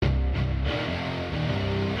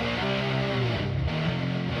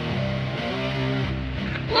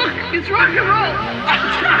It's rock and roll.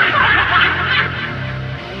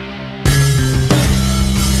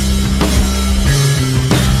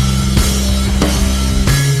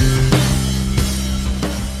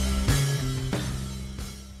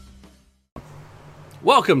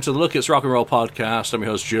 Welcome to the Look It's Rock and Roll podcast. I'm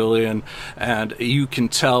your host, Julian, and you can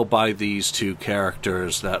tell by these two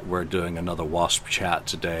characters that we're doing another W.A.S.P chat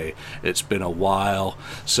today. It's been a while,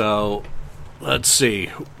 so let's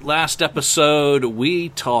see. Last episode, we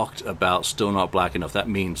talked about Still Not Black Enough. That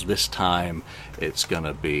means this time it's going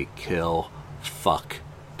to be Kill.Fuck.Die.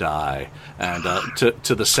 And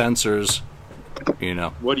to the censors, you know.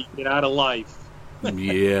 What do you get out of life?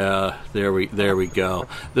 Yeah, there we go.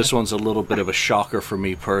 This one's a little bit of a shocker for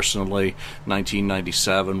me personally.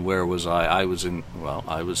 1997, where was I? I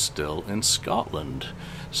was still in Scotland.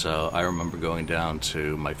 So I remember going down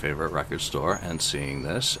to my favorite record store and seeing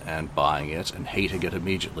this and buying it and hating it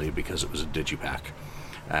immediately because it was a digipack.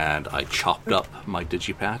 And I chopped up my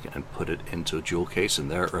digipack and put it into a jewel case, and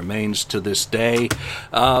there it remains to this day.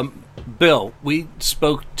 Bill, we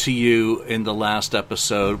spoke to you in the last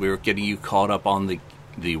episode. We were getting you caught up on the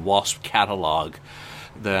W.A.S.P catalog.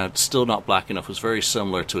 That Still Not Black Enough was very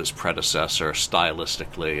similar to its predecessor,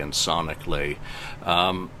 stylistically and sonically.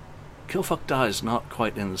 Kill.Fuck.Die is not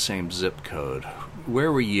quite in the same zip code.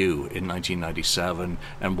 Where were you in 1997,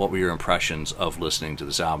 and what were your impressions of listening to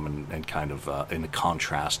this album and kind of in the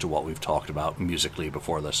contrast to what we've talked about musically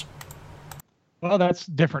before this? Well, that's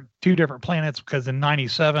different, two different planets, because in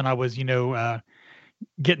 97 I was,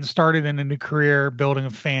 getting started in a new career, building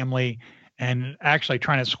a family, and actually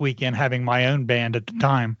trying to squeak in having my own band at the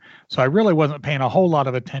time. So I really wasn't paying a whole lot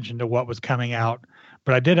of attention to what was coming out,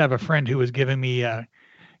 but I did have a friend who was giving me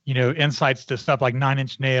insights to stuff like Nine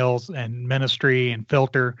Inch Nails and Ministry and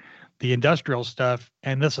Filter, the industrial stuff.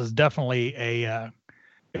 And this is definitely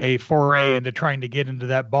a foray into trying to get into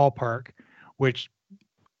that ballpark, which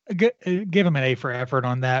give him an A for effort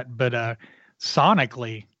on that. But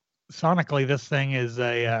sonically, this thing is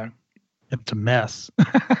it's a mess,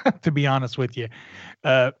 to be honest with you.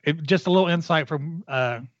 Just a little insight from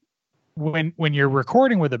when you're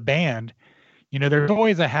recording with a band. There's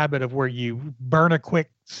always a habit of where you burn a quick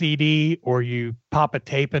CD or you pop a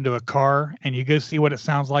tape into a car and you go see what it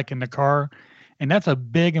sounds like in the car. And that's a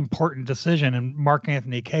big, important decision. And Mark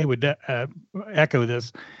Anthony Kaye would echo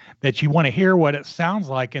this, that you want to hear what it sounds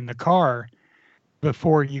like in the car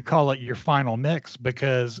before you call it your final mix,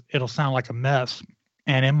 because it'll sound like a mess.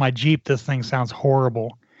 And in my Jeep, this thing sounds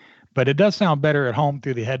horrible. But it does sound better at home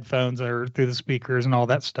through the headphones or through the speakers and all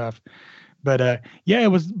that stuff. But it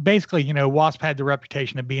was basically, W.A.S.P had the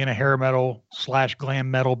reputation of being a hair metal / glam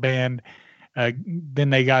metal band. Then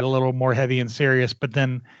they got a little more heavy and serious. But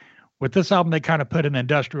then with this album, they kind of put an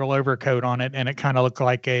industrial overcoat on it, and it kind of looked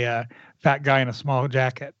like a fat guy in a small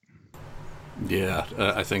jacket. Yeah,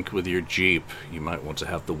 I think with your Jeep, you might want to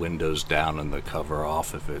have the windows down and the cover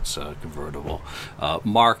off if it's convertible.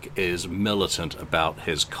 Mark is militant about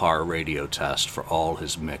his car radio test for all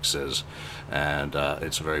his mixes, and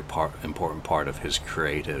it's a very important part of his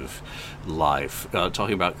creative life.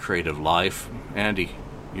 Talking about creative life, Andy,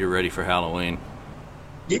 you're ready for Halloween?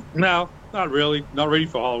 No, not really. Not ready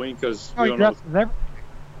for Halloween because we don't know.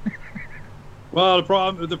 Well,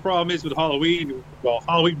 the problem is with Halloween. Well,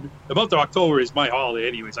 Halloween, the month of October is my holiday,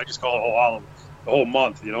 anyways. I just call it the whole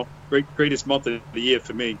month. Greatest month of the year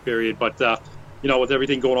for me. Period. But with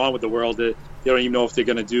everything going on with the world, they don't even know if they're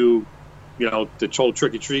going to do, the whole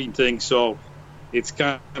trick or treating thing. So it's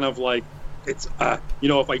kind of like it's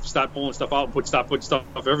if I start pulling stuff out and start putting stuff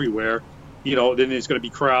everywhere, then there's going to be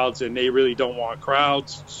crowds, and they really don't want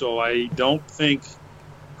crowds. So I don't think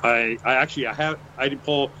I didn't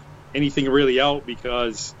pull anything really out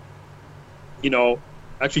because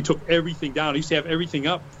actually took everything down. I used to have everything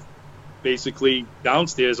up basically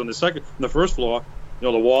downstairs on the first floor.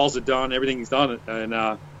 The walls are done, everything's done,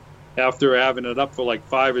 and after having it up for like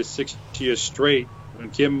 5 or 6 years straight, when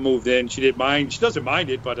Kim moved in, she didn't mind. She doesn't mind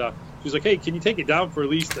it, but she was like, hey, can you take it down for at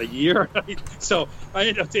least a year? So I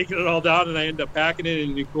ended up taking it all down, and I ended up packing it,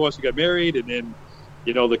 and of course we got married, and then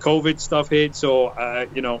the COVID stuff hit, so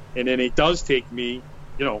and then it does take me,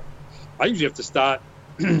 I usually have to start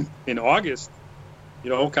in August,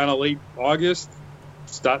 kind of late August,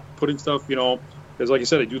 start putting stuff, because like I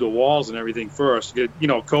said, I do the walls and everything first, get,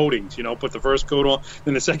 coatings, put the first coat on,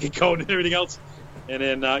 then the second coat and everything else. And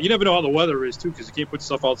then you never know how the weather is too, because you can't put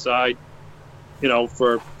stuff outside,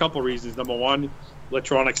 for a couple of reasons. Number one,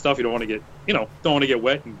 electronic stuff, you don't want to get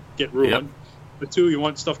wet and get ruined. Yep. But two, you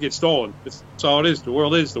want stuff to get stolen. That's all it is. The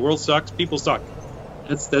world sucks. People suck.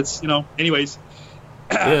 That's anyways.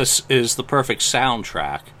 This is the perfect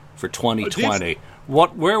soundtrack for 2020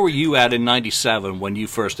 Where were you at in '97 when you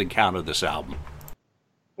first encountered this album?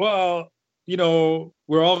 Well,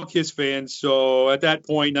 we're all Kiss fans, so at that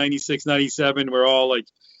point, 96, 97, we're all like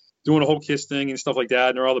doing a whole Kiss thing and stuff like that,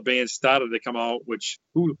 and all the bands started to come out. Which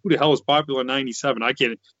who the hell was popular in '97? I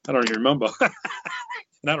don't even remember, and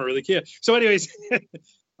I don't really care. So, anyways,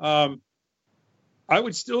 I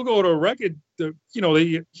would still go to a record.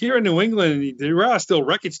 Here in New England, there are still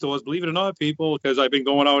record stores, believe it or not, people, because I've been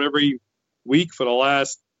going out every week for the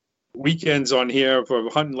last weekends on here for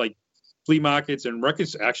hunting like flea markets and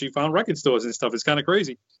records. Actually found record stores and stuff. It's kind of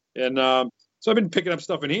crazy. And so I've been picking up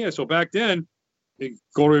stuff in here. So back then,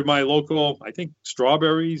 go to my local, I think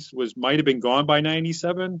Strawberries might have been gone by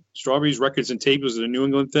 97. Strawberries Records and Tapes was a New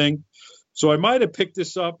England thing. So I might have picked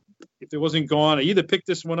this up if it wasn't gone. I either picked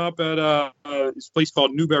this one up at this place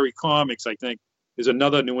called Newberry Comics, I think. There's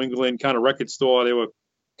another New England kind of record store. They were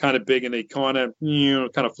kind of big and they kind of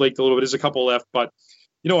flaked a little bit. There's a couple left, but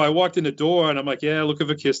I walked in the door and I'm like, yeah, looking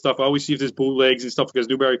for Kiss stuff. I always see if there's bootlegs and stuff because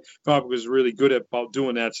Newberry Comics was really good about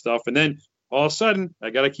doing that stuff. And then all of a sudden, I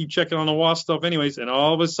got to keep checking on the W.A.S.P stuff anyways. And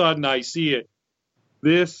all of a sudden, I see it.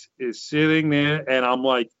 This is sitting there, and I'm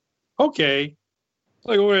like, okay.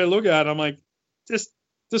 Like, when I look at it, I'm like, this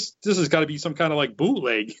has got to be some kind of like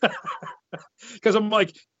bootleg. Because I'm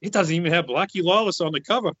like, it doesn't even have Blackie Lawless on the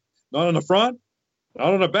cover. Not on the front,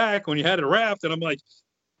 not on the back when you had it wrapped. And I'm like,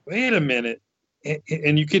 wait a minute.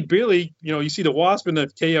 And you could barely, you see the W.A.S.P and the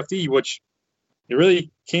K.F.D, which you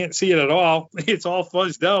really can't see it at all. It's all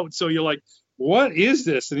fuzzed out. So you're like, what is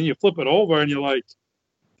this? And then you flip it over and you're like,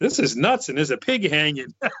 this is nuts. And there's a pig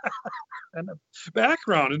hanging in the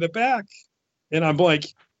background in the back. And I'm like,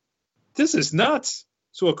 this is nuts.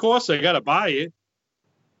 So of course I got to buy it.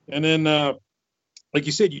 And then, like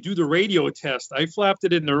you said, you do the radio test. I flapped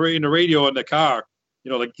it in the radio in the car,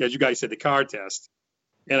 like as you guys said, the car test.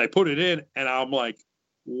 And I put it in and I'm like,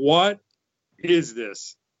 what is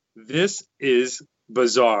this? This is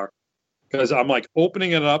bizarre. Because I'm like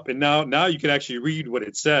opening it up, and now you can actually read what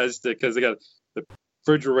it says because they got the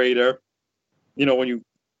refrigerator. When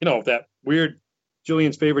that weird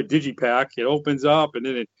Julian's favorite digipack, it opens up, and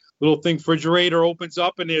then a little thing refrigerator opens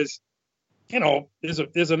up, and there's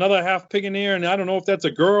another half pig in there, and I don't know if that's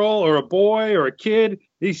a girl or a boy or a kid.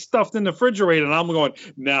 He's stuffed in the refrigerator, and I'm going,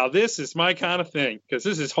 now this is my kind of thing because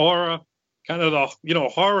this is horror, kind of the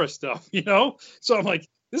horror stuff, So I'm like,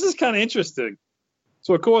 this is kind of interesting.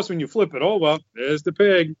 So, of course, when you flip it over, there's the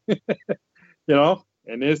pig, and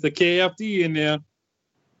there's the K.F.D in there.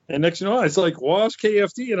 And next it's like, W.A.S.P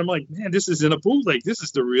K.F.D. And I'm like, man, this isn't a bootleg. This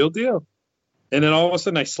is the real deal. And then all of a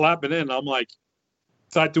sudden I slap it in. And I'm like,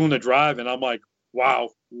 start doing the drive. And I'm like, wow,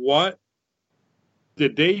 what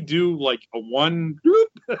did they do? Like a one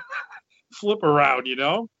flip around,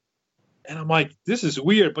 And I'm like, this is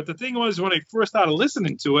weird. But the thing was, when I first started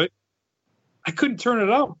listening to it, I couldn't turn it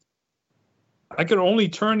up. I could only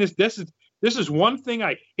turn this. This is one thing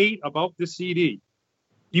I hate about this CD.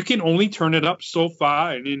 You can only turn it up so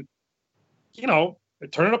far, and then,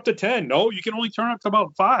 turn it up to 10. No, you can only turn it up to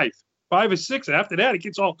about 5 or 6. After that, it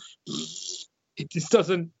gets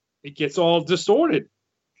all distorted.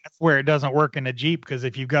 That's where it doesn't work in a Jeep, because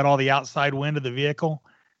if you've got all the outside wind of the vehicle,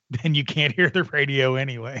 then you can't hear the radio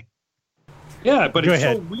anyway. Yeah, but it's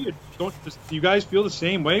so weird. Do you guys feel the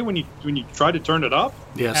same way when you try to turn it up?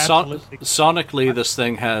 Yeah, sonically, this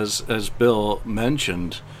thing has, as Bill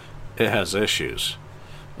mentioned, it has issues.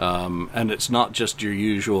 And it's not just your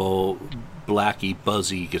usual blacky,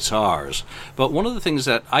 buzzy guitars. But one of the things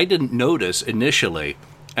that I didn't notice initially,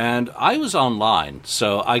 and I was online,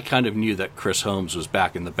 so I kind of knew that Chris Holmes was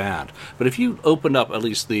back in the band. But if you open up at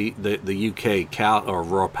least the UK or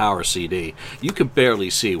Raw Power CD, you can barely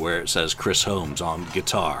see where it says Chris Holmes on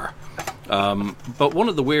guitar. But one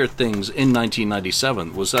of the weird things in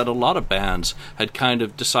 1997 was that a lot of bands had kind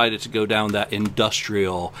of decided to go down that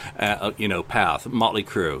industrial, path. Motley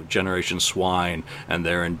Crue, Generation Swine, and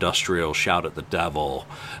their industrial Shout at the Devil,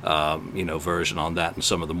 version on that, and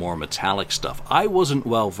some of the more metallic stuff. I wasn't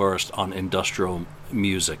well versed on industrial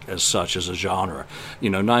music as such as a genre.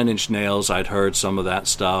 Nine Inch Nails, I'd heard some of that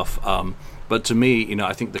stuff. But to me,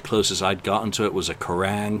 I think the closest I'd gotten to it was a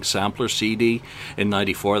Kerrang sampler CD in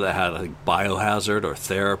 '94 that had, I think, Biohazard or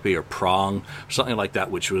Therapy or Prong, or something like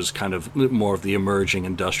that, which was kind of more of the emerging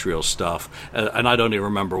industrial stuff. And I don't even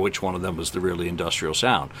remember which one of them was the really industrial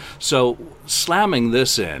sound. So slamming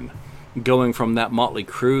this in, going from that Motley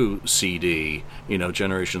Crue CD,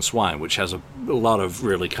 Generation Swine, which has a lot of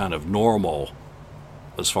really kind of normal,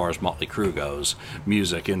 as far as Motley Crue goes,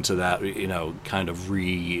 music, into that, kind of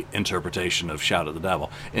reinterpretation of Shout at the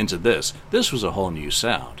Devil, into this was a whole new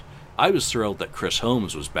sound. I was thrilled that Chris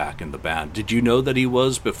Holmes was back in the band. Did you know that he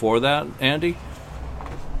was before that, Andy?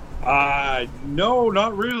 No,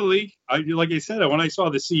 not really. Like I said, when I saw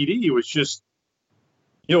the CD, it was just,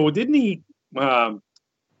 didn't he? The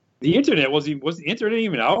internet was the internet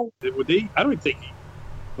even out? Would they? I don't think,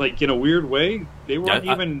 like in a weird way, they weren't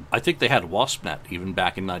even. I think they had W.A.S.P even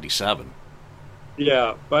back in '97.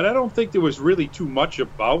 Yeah, but I don't think there was really too much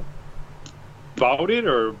about it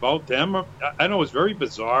or about them. I know it's very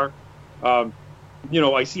bizarre. I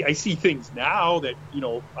see things now that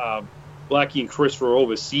Blackie and Chris were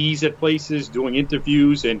overseas at places doing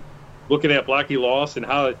interviews and looking at Blackie Lost and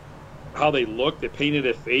how they look. They painted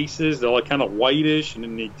their faces. They're like kind of whitish, and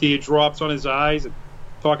then the teardrops on his eyes. And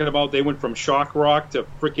talking about they went from shock rock to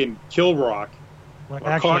freaking kill rock. Well,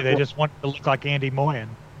 actually, they just wanted to look like Andy Moyen.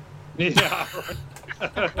 Yeah.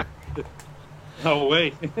 No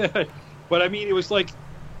way. But I mean, it was like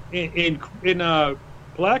in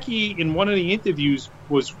Blackie in one of the interviews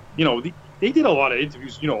was, they did a lot of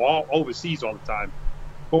interviews, all overseas all the time.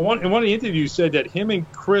 But in one of the interviews said that him and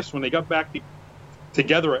Chris, when they got back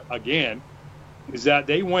together again, is that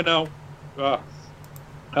they went out,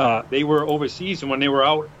 they were overseas, and when they were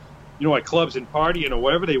out, at clubs and partying or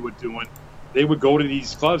whatever they were doing, they would go to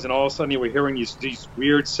these clubs, and all of a sudden they were hearing these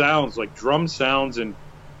weird sounds, like drum sounds and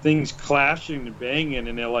things clashing and banging,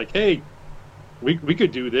 and they're like, hey, we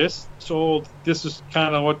could do this. So this is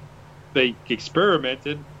kind of what they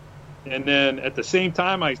experimented. And then at the same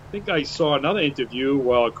time, I think I saw another interview,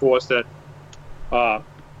 well, of course, that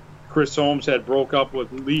Chris Holmes had broke up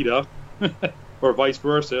with Lita, or vice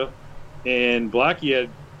versa, and Blackie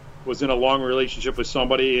was in a long relationship with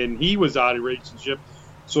somebody, and he was out of relationship.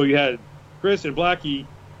 So you had Chris and Blackie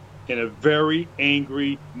in a very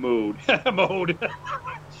angry mode.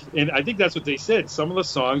 And I think that's what they said. Some of the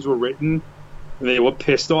songs were written, and they were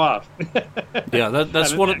pissed off. Yeah,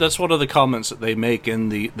 that's one of the comments that they make in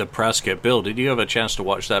the press kit. Bill, did you have a chance to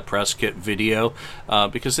watch that press kit video?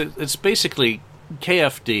 Because it's basically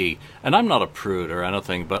K.F.D, and I'm not a prude or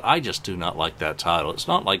anything, but I just do not like that title. It's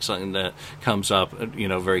not like something that comes up,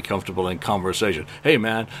 very comfortable in conversation. Hey,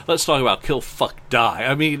 man, let's talk about Kill.Fuck.Die.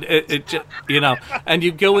 I mean, it just, and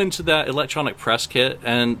you go into that electronic press kit,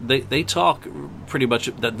 and they talk pretty much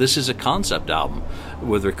that this is a concept album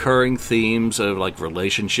with recurring themes of like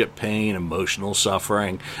relationship pain, emotional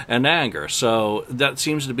suffering, and anger. So that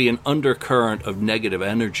seems to be an undercurrent of negative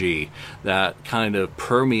energy that kind of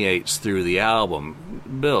permeates through the album.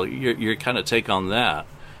 Bill, your kind of take on that?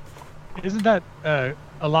 Isn't that a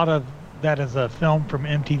lot of that is a film from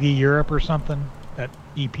MTV Europe or something? That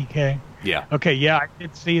EPK? Yeah. Okay, yeah, I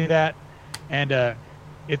did see that, and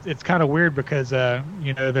it's kind of weird because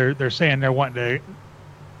they're saying they're wanting to.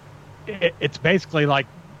 It's basically like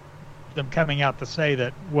them coming out to say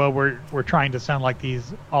that, well, we're trying to sound like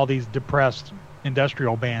all these depressed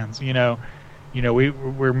industrial bands,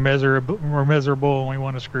 we're miserable and we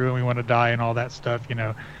want to screw and we want to die and all that stuff,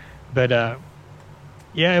 but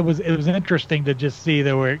yeah, it was interesting to just see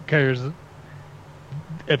that because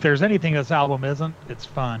if there's anything this album isn't, it's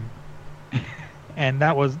fun. And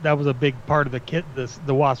that was a big part of the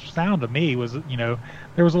W.A.S.P sound to me was, there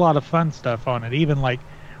was a lot of fun stuff on it, even like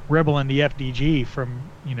Rebel and the FDG from,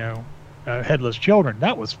 Headless Children.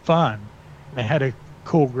 That was fun. It had a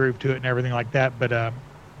cool groove to it and everything like that. But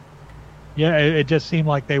yeah, it just seemed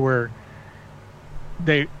like they were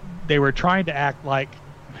trying to act like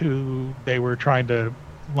who they were trying to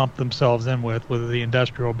lump themselves in with the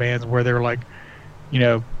industrial bands, where they're like,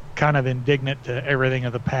 kind of indignant to everything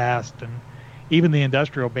of the past. And even the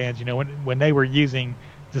industrial bands, when they were using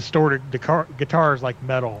distorted guitars like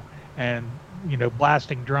metal and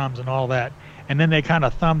blasting drums and all that, and then they kind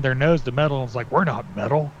of thumbed their nose to metal and was like, we're not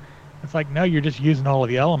metal. It's like, no, you're just using all of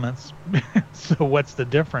the elements. So what's the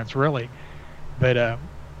difference, really? But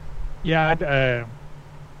yeah,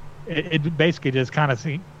 it basically just kind of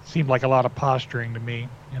seemed like a lot of posturing to me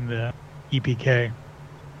in the EPK.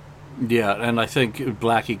 Yeah, and I think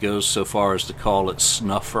Blackie goes so far as to call it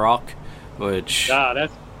snuff rock, which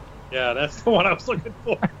that's the one I was looking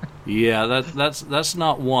for. Yeah, that's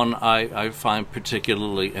not one I find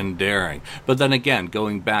particularly endearing. But then again,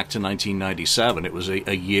 going back to 1997, it was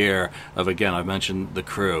a year of, again, I mentioned The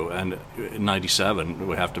Crew, and in 97,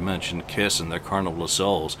 we have to mention Kiss and their Carnival of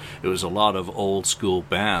Souls. It was a lot of old school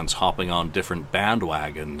bands hopping on different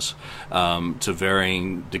bandwagons to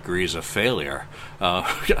varying degrees of failure,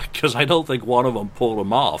 because I don't think one of them pulled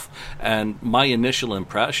them off. And my initial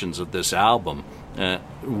impressions of this album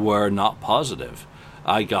were not positive.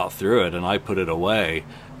 I got through it and I put it away,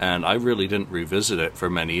 and I really didn't revisit it for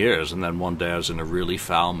many years. And then one day I was in a really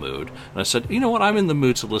foul mood, and I said, you know what, I'm in the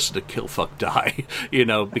mood to listen to Kill.Fuck.Die,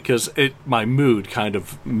 because my mood kind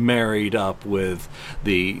of married up with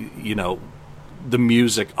the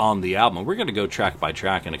music on the album. We're going to go track by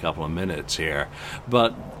track in a couple of minutes here,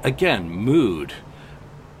 but again, mood.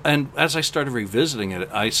 And as I started revisiting it,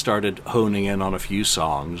 I started honing in on a few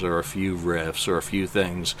songs or a few riffs or a few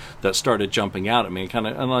things that started jumping out at me.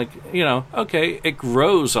 And like, okay, it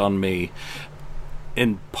grows on me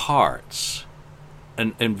in parts,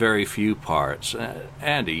 and in very few parts.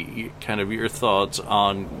 Andy, kind of your thoughts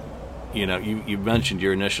on, you mentioned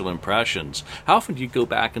your initial impressions. How often do you go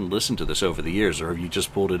back and listen to this over the years, or have you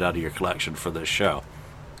just pulled it out of your collection for this show?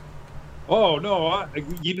 Oh no!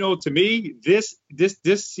 To me, this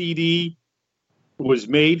CD was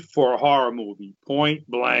made for a horror movie. Point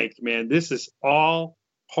blank, man. This is all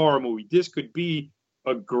horror movie. This could be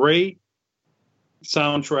a great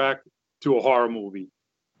soundtrack to a horror movie.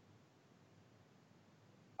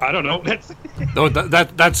 I don't know. That's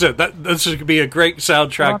it. This could be a great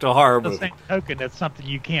soundtrack to a horror movie. The same token, that's something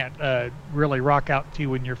you can't really rock out to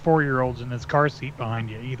when your 4-year-old's in his car seat behind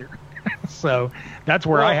you either. So that's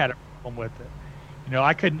where I had a with it.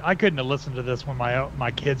 I couldn't have listened to this when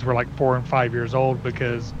my kids were like 4 and 5 years old,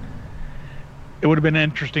 because it would have been an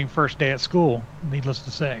interesting first day at school, needless to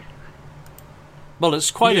say. Well, it's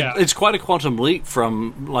quite a quantum leap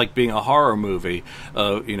from like being a horror movie,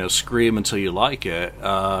 Scream Until You Like It,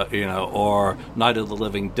 or Night of the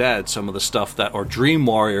Living Dead, some of the stuff or Dream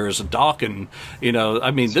Warriors, Dawkins,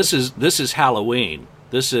 this is Halloween.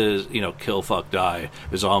 This is, Kill.Fuck.Die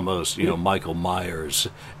is almost, Michael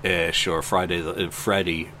Myers-ish, or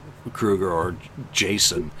Freddy Krueger, or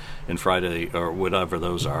Jason in Friday, or whatever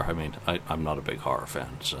those are. I mean, I'm not a big horror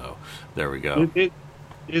fan, so there we go.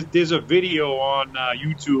 There's a video on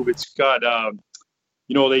YouTube. It's got,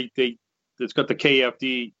 it's got the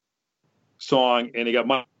K.F.D. song, and they got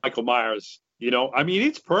Michael Myers.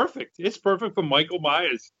 It's perfect. It's perfect for Michael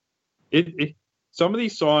Myers. Some of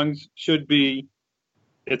these songs should be.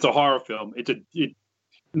 It's a horror film. It's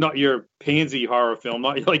not your pansy horror film,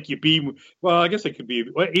 not like your B. Well, I guess it could be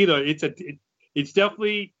either. It's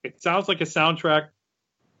definitely. It sounds like a soundtrack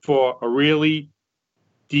for a really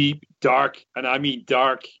deep, dark, and I mean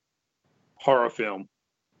dark horror film.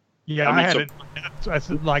 Yeah, I had it. I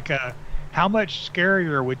said, like, how much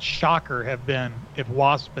scarier would Shocker have been if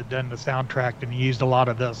W.A.S.P had done the soundtrack and used a lot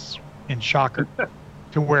of this in Shocker,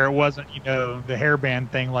 to where it wasn't, the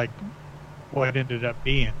hairband thing like what it ended up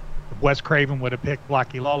being. If Wes Craven would have picked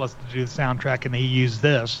Blackie Lawless to do the soundtrack and he used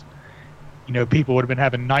this, people would have been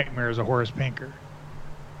having nightmares of Horace Pinker.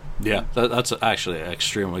 Yeah, that's actually an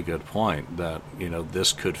extremely good point, that,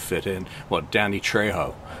 this could fit in. Danny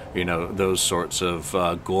Trejo, those sorts of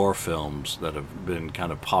gore films that have been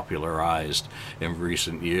kind of popularized in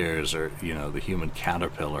recent years, or, the Human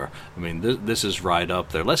Caterpillar. I mean, this is right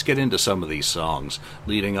up there. Let's get into some of these songs,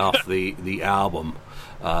 leading off the album.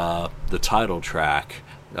 The title track.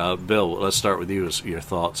 Bill, let's start with you. Your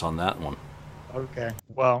thoughts on that one? Okay.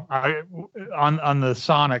 Well, on the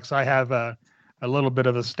Sonics, I have a little bit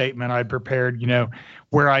of a statement I prepared.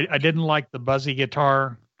 Where I didn't like the buzzy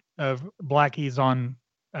guitar of Blackie's on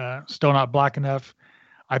Still Not Black Enough.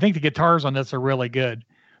 I think the guitars on this are really good,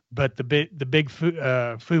 but the big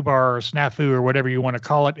foobar or snafu or whatever you want to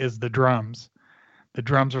call it is the drums. The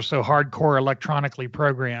drums are so hardcore electronically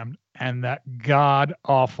programmed. And that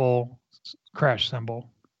god-awful crash cymbal.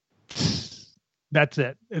 That's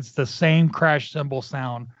it. It's the same crash cymbal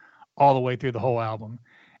sound all the way through the whole album.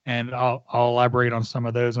 And I'll elaborate on some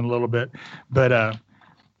of those in a little bit. But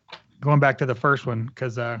going back to the first one,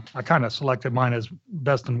 because I kind of selected mine as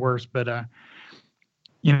best and worst. But,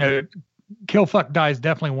 Kill.Fuck.Die is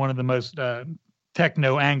definitely one of the most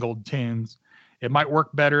techno-angled tunes. It might work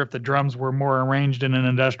better if the drums were more arranged in an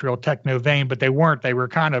industrial techno vein, but they weren't. They were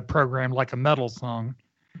kind of programmed like a metal song.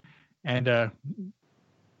 And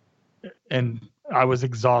I was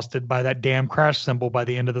exhausted by that damn crash cymbal by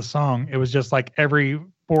the end of the song. It was just like every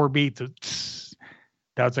 4 beats.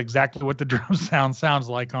 That's exactly what the drum sounds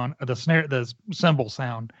like on the snare, the cymbal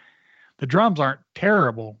sound. The drums aren't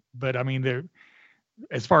terrible, but I mean,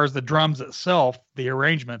 as far as the drums itself, the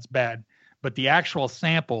arrangement's bad, but the actual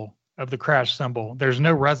sample of the crash cymbal, there's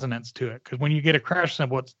no resonance to it, because when you get a crash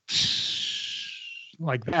cymbal, it's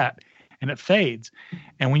like that, and it fades.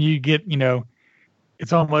 And when you get,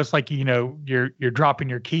 it's almost like you're dropping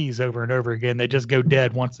your keys over and over again. They just go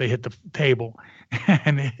dead once they hit the table,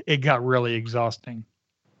 and it got really exhausting.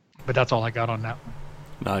 But that's all I got on that one.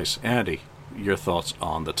 Nice, Andy. Your thoughts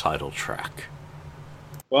on the title track?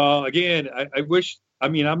 Well, again, I wish. I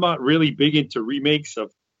mean, I'm not really big into remakes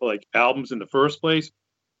of like albums in the first place.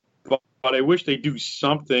 But I wish they do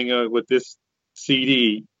something with this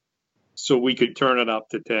CD so we could turn it up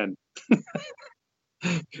to 10.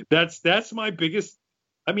 That's my biggest.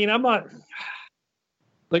 I mean, I'm not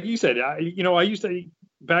like you said. I used to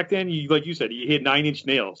back then. Like you said, you hit 9 Inch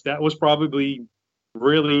Nails. That was probably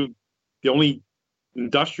really the only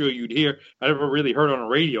industrial you'd hear. I never really heard on a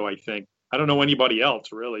radio. I think I don't know anybody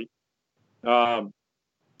else really.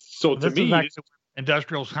 So to me,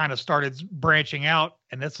 industrials kind of started branching out,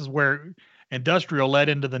 and this is where industrial led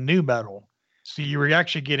into the new metal. So you were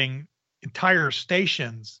actually getting entire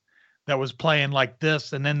stations that was playing like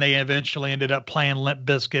this, and then they eventually ended up playing Limp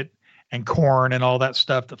Bizkit and Korn and all that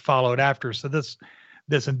stuff that followed after. So this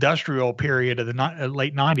industrial period of the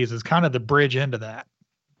late 90s is kind of the bridge into that.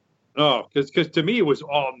 Oh, because to me it was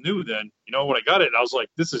all new then. When I got it, I was like,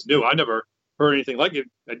 this is new. I never heard anything like it.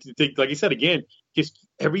 I think, like I said again, just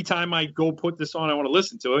every time I go put this on, I want to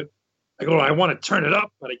listen to it. I want to turn it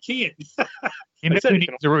up, but I can't. Who needs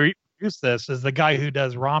to reproduce this is the guy who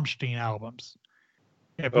does Rammstein albums.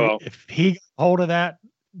 If he got hold of that,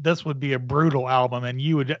 this would be a brutal album, and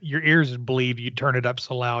your ears would bleed. You'd turn it up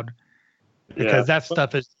so loud because that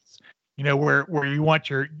stuff is, where you want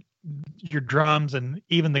your drums and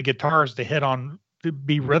even the guitars to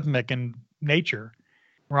be rhythmic in nature.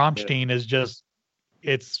 Rammstein is just,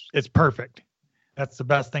 it's perfect. That's the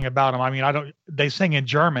best thing about them. I mean, they sing in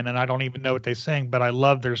German and I don't even know what they sing, but I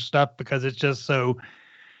love their stuff because it's just so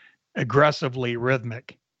aggressively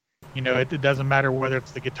rhythmic. It doesn't matter whether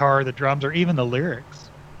it's the guitar, the drums, or even the lyrics.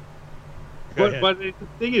 But the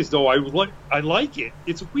thing is, though, I like it.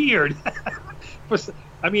 It's weird.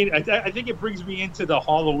 I mean, I think it brings me into the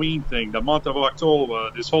Halloween thing, the month of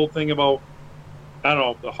October, this whole thing about, I don't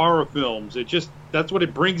know, the horror films. That's what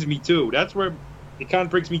it brings me to. That's where it kind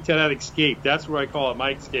of brings me to that escape. That's where I call it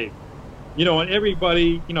my escape. And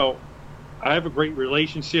everybody, I have a great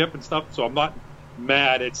relationship and stuff, so I'm not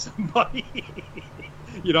mad at somebody.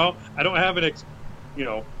 I don't have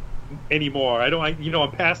anymore.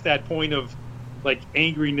 I'm past that point of like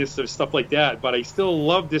angriness or stuff like that, but I still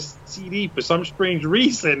love this CD for some strange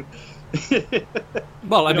reason.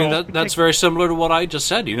 Well, I mean, that's very similar to what I just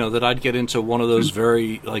said, that I'd get into one of those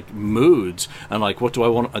very, like, moods, and, like, what do I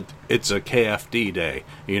want? It's a K.F.D. day,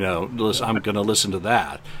 I'm going to listen to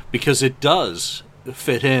that, because it does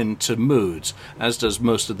fit into moods, as does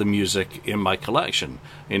most of the music in my collection.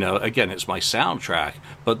 Again, it's my soundtrack,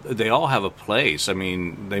 but they all have a place. I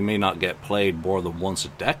mean, they may not get played more than once a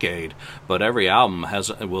decade, but every album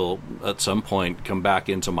will, at some point, come back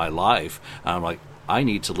into my life, and I'm like, I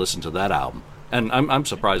need to listen to that album. And I'm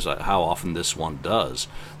surprised at how often this one does.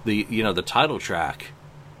 The title track,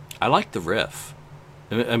 I like the riff.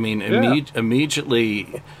 I mean,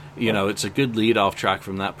 immediately, it's a good lead-off track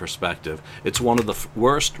from that perspective. It's one of the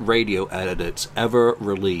worst radio edits ever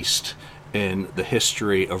released in the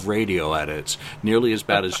history of radio edits, nearly as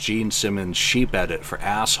bad as Gene Simmons' sheep edit for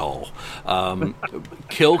Asshole.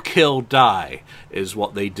 Kill.Die is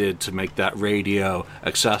what they did to make that radio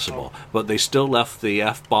accessible, but they still left the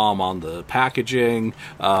F-bomb on the packaging.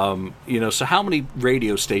 So how many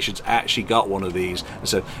radio stations actually got one of these and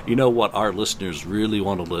said, what, our listeners really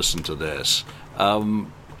want to listen to this? You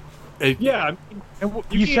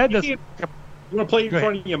said this. You want to play in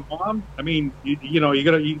front of your mom? I mean,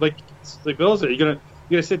 like Bill said, you're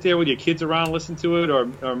gonna sit there with your kids around, and listen to it,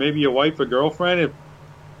 or maybe your wife or girlfriend.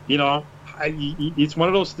 It's one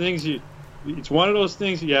of those things.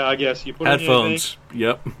 Yeah, I guess you put headphones.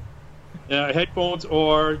 Yep. Yeah, headphones,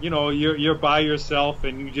 or you're by yourself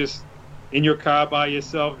and you just in your car by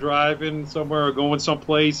yourself driving somewhere or going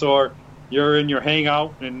someplace, or you're in your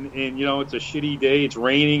hangout and it's a shitty day, it's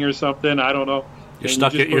raining or something. I don't know.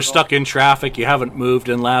 You're stuck in traffic. You haven't moved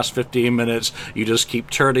in the last 15 minutes. You just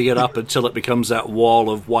keep turning it up until it becomes that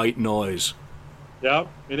wall of white noise. Yeah,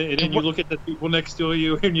 and then you look at the people next to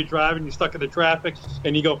you, and you're driving, you're stuck in the traffic,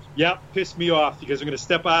 and you go, "Yep, piss me off," because I'm going to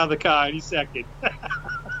step out of the car any second.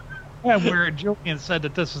 And where Julian said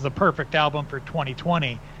that this is a perfect album for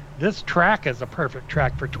 2020, this track is a perfect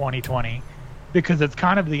track for 2020, because it's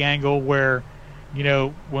kind of the angle where,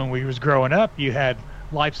 when we was growing up, you had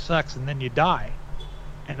life sucks and then you die.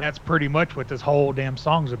 And that's pretty much what this whole damn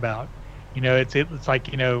song's about. It's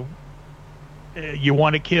like, you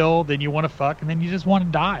want to kill, then you want to fuck, and then you just want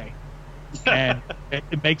to die. And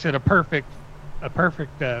it makes it a perfect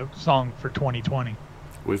song for 2020.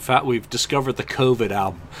 We've discovered the COVID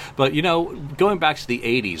album. But, going back to the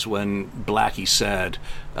 80s when Blackie said,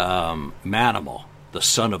 Manimal, the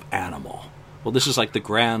son of Animal. Well, this is like the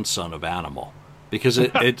grandson of Animal. Because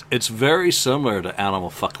it's very similar to Animal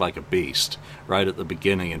Fuck Like a Beast, right at the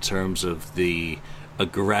beginning in terms of the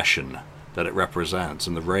aggression that it represents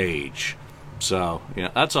and the rage. So, you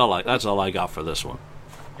know, that's all I got for this one.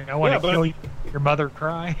 I want to kill your mother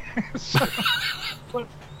cry.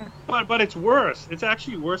 but it's worse. It's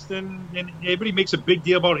actually worse than everybody makes a big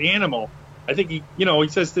deal about Animal. I think he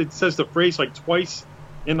says the phrase like twice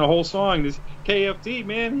in the whole song. This K.F.D,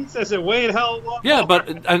 man, he says it way the hell a lot more.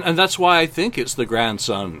 But and that's why I think it's the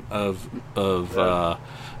grandson of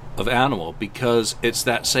Animal, because it's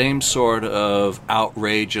that same sort of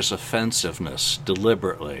outrageous offensiveness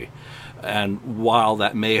deliberately. And while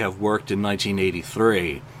that may have worked in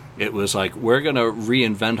 1983, it was like, we're going to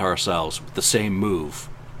reinvent ourselves with the same move.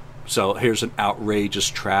 So here's an outrageous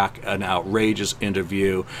track, an outrageous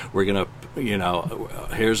interview. We're going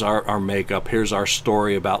to, here's our makeup. Here's our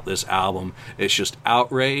story about this album. It's just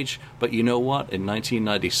outrage. But you know what? In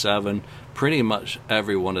 1997, pretty much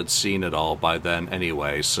everyone had seen it all by then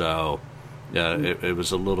anyway. So yeah, it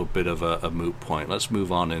was a little bit of a moot point. Let's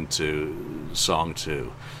move on into song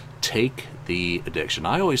 2. Take the Addiction.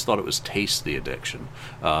 I always thought it was Taste the Addiction,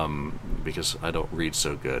 because I don't read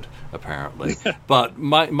so good, apparently. But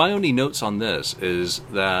my only notes on this is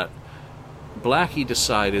that Blackie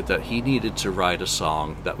decided that he needed to write a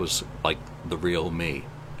song that was like the real me,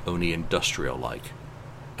 only industrial-like.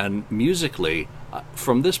 And musically,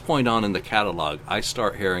 from this point on in the catalog, I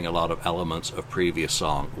start hearing a lot of elements of previous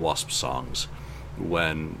W.A.S.P songs.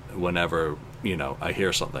 Whenever I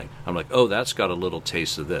hear something, I'm like, oh, that's got a little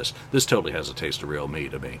taste of this. This totally has a taste of real me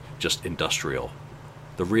to me, just industrial,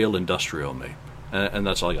 the real industrial me, and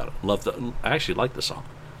that's all I got. I actually like the song.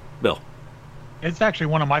 Bill, it's actually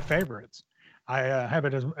one of my favorites. I have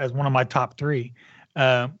it as one of my top 3.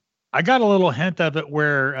 I got a little hint of it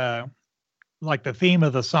where, like the theme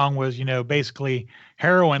of the song was, basically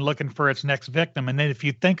heroin looking for its next victim, and then if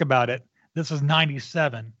you think about it, this is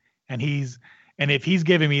 97, and if he's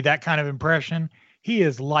giving me that kind of impression, he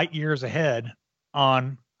is light years ahead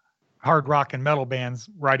on hard rock and metal bands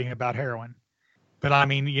writing about heroin. But I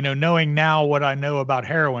mean, knowing now what I know about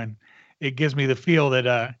heroin, it gives me the feel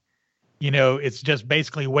that, it's just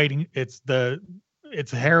basically waiting. It's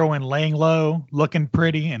heroin laying low, looking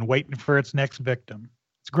pretty, and waiting for its next victim.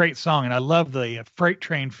 It's a great song, and I love the freight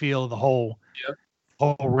train feel of the whole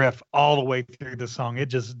riff all the way through the song. It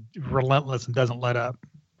just relentless and doesn't let up.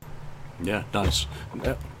 Yeah, nice.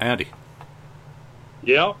 Andy.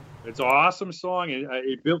 Yeah, it's an awesome song. And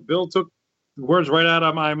Bill took the words right out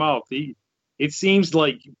of my mouth. It seems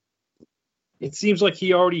like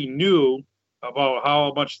he already knew about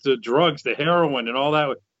how much the drugs, the heroin, and all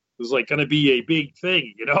that was like going to be a big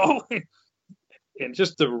thing, and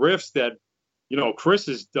just the riffs that Chris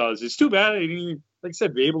does. It's too bad, like I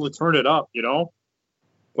said, be able to turn it up,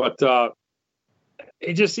 But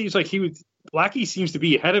it just seems like Blackie seems to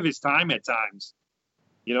be ahead of his time at times,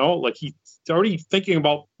 like he's already thinking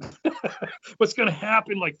about what's going to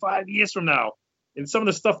happen like 5 years from now. And some of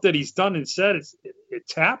the stuff that he's done and said,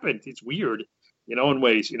 it's happened. It's weird, in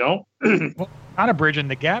ways, Well, kind of bridging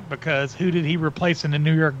the gap, because who did he replace in the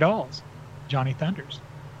New York Dolls? Johnny Thunders,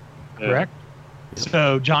 correct? Yeah.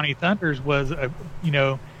 So Johnny Thunders was,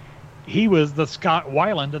 he was the Scott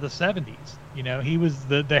Weiland of the 70s. He was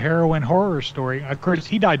the heroin horror story. Of course,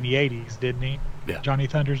 he died in the 80s, didn't he? Yeah. Johnny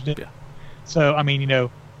Thunders did. Yeah. So, I mean,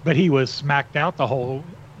 but he was smacked out the whole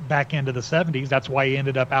back end of the 70s. That's why he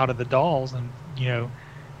ended up out of the Dolls and,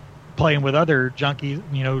 playing with other junkies,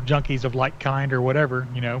 junkies of like kind or whatever,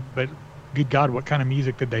 But good God, what kind of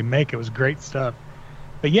music did they make? It was great stuff.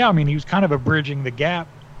 But yeah, I mean, he was kind of bridging the gap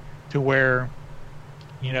to where,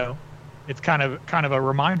 it's kind of a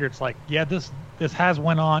reminder. It's like, yeah, this has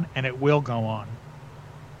went on and it will go on.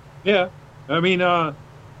 Yeah. I mean,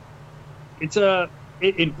 it's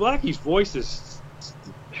in Blackie's voice is,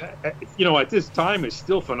 at this time is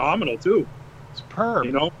still phenomenal too. It's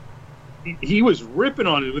superb. He was ripping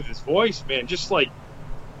on it with his voice, man. Just like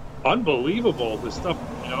unbelievable, the stuff,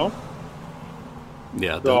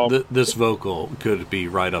 Yeah, this vocal could be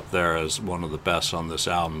right up there as one of the best on this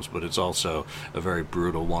album, but it's also a very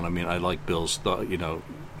brutal one. I mean, I like Bill's,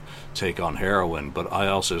 take on heroin, but I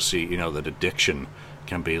also see, that addiction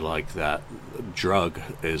can be like that. Drug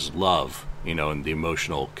is love, and the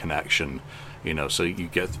emotional connection, so you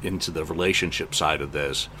get into the relationship side of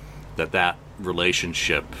this, that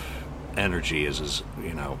relationship energy is as,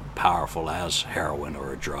 powerful as heroin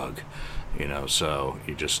or a drug, so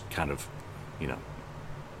you just kind of,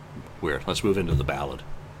 weird. Let's move into the ballad.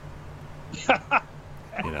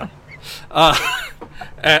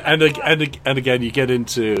 And again, you get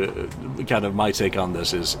into kind of my take on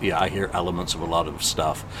this is, I hear elements of a lot of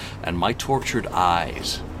stuff, and My Tortured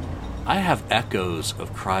Eyes, I have echoes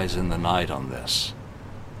of Cries in the Night on this.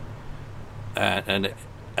 and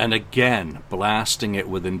again, blasting it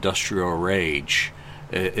with industrial rage.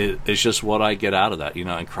 It's just what I get out of that,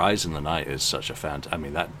 and Cries in the Night is such a I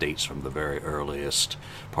mean, that dates from the very earliest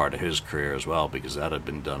part of his career as well, because that had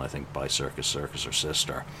been done, I think, by Circus or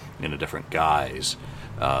Sister in a different guise,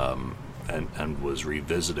 and was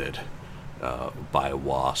revisited by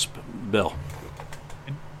W.A.S.P. Bill.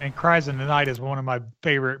 And Cries in the Night is one of my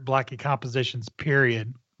favorite Blackie compositions,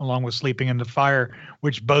 period, along with Sleeping in the Fire,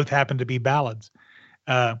 which both happen to be ballads.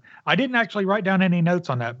 I didn't actually write down any notes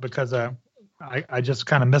on that because I just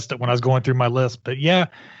kind of missed it when I was going through my list. But yeah,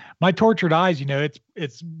 My Tortured Eyes,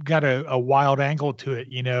 it's got a wild angle to it,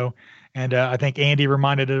 and I think Andy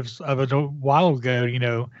reminded us of it a while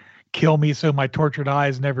ago, kill me so my tortured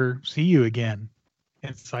eyes never see you again.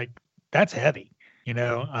 It's like, that's heavy,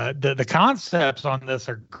 the concepts on this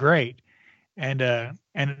are great.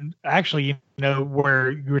 And actually,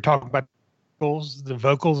 where you were talking about the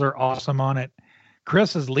vocals are awesome on it.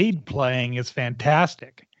 Chris's lead playing is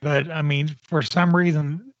fantastic. But I mean, for some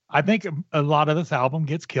reason, I think a lot of this album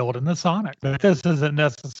gets killed in the sonic. But this isn't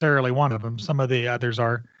necessarily one of them. Some of the others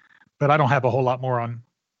are. But I don't have a whole lot more on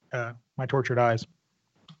My Tortured Eyes.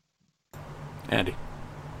 Andy.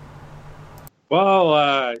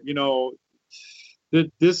 Well,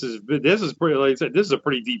 this is pretty. Like I said, this is a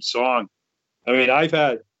pretty deep song. I mean, I've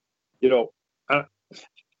had,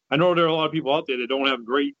 I know there are a lot of people out there that don't have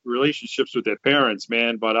great relationships with their parents,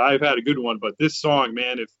 man, but I've had a good one. But this song,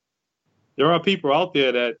 man, if there are people out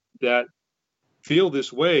there that feel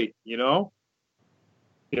this way,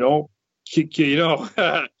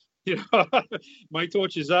 my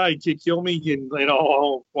tortured eye, kill me and,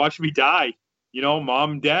 watch me die,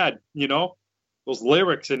 mom, dad, those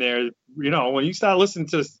lyrics in there, when you start listening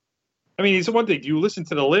to, I mean, it's one thing, do you listen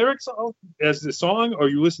to the lyrics as the song, or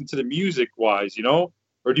you listen to the music wise,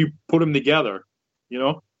 or do you put them together?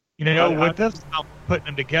 With this, putting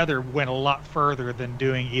them together went a lot further than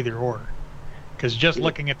doing either or. Because just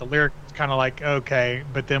looking at the lyrics, it's kind of like, okay.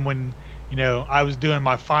 But then when, I was doing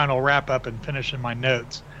my final wrap up and finishing my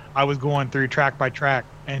notes, I was going through track by track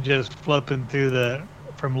and just flipping through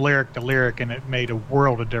from lyric to lyric, and it made a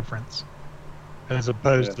world of difference as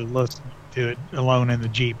opposed to listening to it alone in the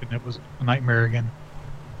Jeep, and it was a nightmare again.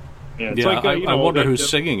 Yeah, like, I wonder who's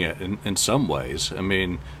singing it in some ways. I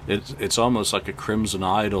mean, it's almost like a Crimson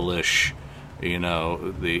Idol-ish,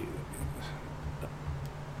 the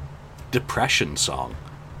depression song.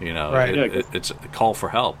 Right. It's a call for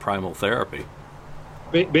help, primal therapy.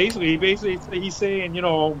 Basically, he's saying,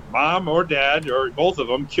 mom or dad or both of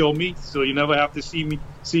them, kill me so you never have to see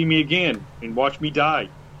me again and watch me die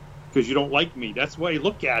because you don't like me. That's why you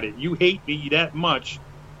look at it. You hate me that much.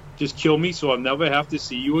 Just kill me so I'll never have to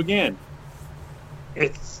see you again.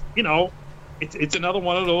 It's, it's another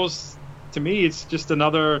one of those, to me, it's just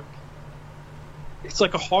another, it's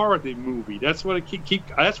like a horror movie. That's what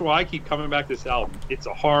that's why I keep coming back to this album. It's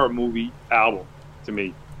a horror movie album to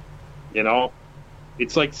me.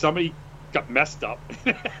 It's like somebody got messed up.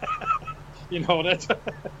 That's,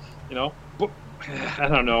 but I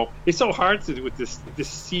don't know. It's so hard to do with this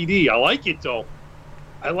CD. I like it though.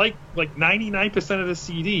 I like 99% of the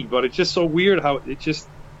CD, but it's just so weird how it just,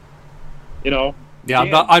 Yeah,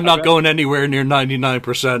 I'm not going anywhere near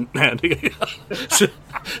 99%, Andy.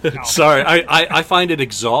 Sorry, I find it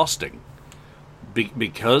exhausting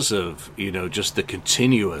because of just the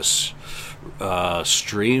continuous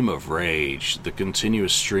stream of rage, the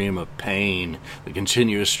continuous stream of pain, the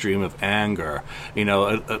continuous stream of anger.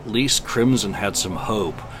 At least Crimson had some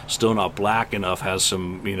hope. Still Not Black Enough has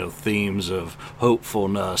some, themes of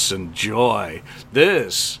hopefulness and joy.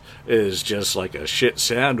 This is just like a shit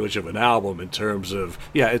sandwich of an album in terms of,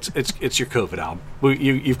 it's your COVID album.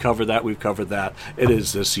 You've covered that. We've covered that. It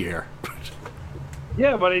is this year.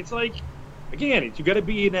 Yeah, but it's like, again, you got to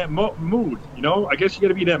be in that mood, I guess you got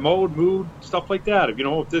to be in that mood, stuff like that.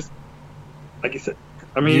 If this, like I said,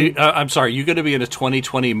 I mean, I'm sorry, you got to be in a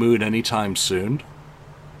 2020 mood anytime soon?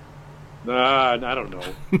 I don't know.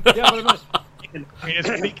 Yeah, but I'm not.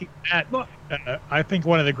 Speaking of that, I think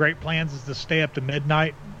one of the great plans is to stay up to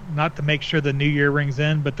midnight, not to make sure the new year rings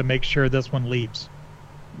in, but to make sure this one leaves.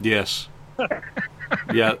 Yes.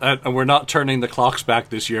 Yeah, and we're not turning the clocks back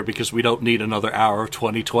this year because we don't need another hour of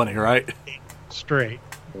 2020, right? Straight.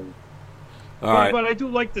 All right. But I do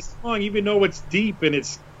like the song, even though it's deep and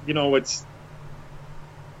it's, it's,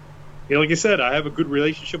 like I said, I have a good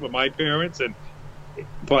relationship with my parents,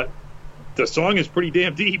 but the song is pretty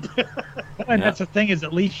damn deep. And that's the thing, is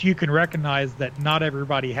at least you can recognize that not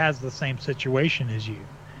everybody has the same situation as you,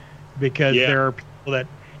 because there are people that,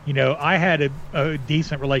 I had a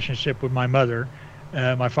decent relationship with my mother.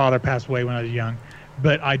 My father passed away when I was young,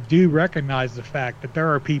 but I do recognize the fact that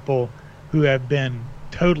there are people who have been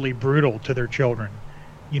totally brutal to their children,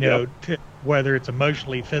 Yep. whether it's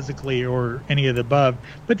emotionally, physically, or any of the above.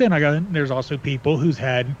 But then there's also people who's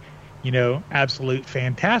had, absolute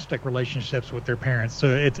fantastic relationships with their parents. So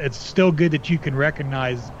it's still good that you can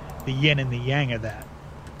recognize the yin and the yang of that.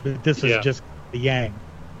 But this is Yeah. just the yang.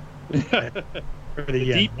 Or the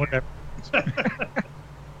yin, deep. whatever.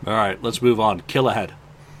 All right, let's move on. Kill Ahead.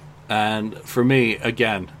 And for me,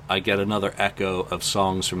 again, I get another echo of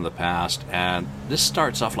songs from the past, and this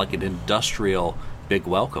starts off like an industrial Big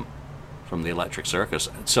Welcome from the Electric Circus.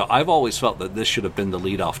 So I've always felt that this should have been the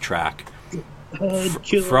lead-off track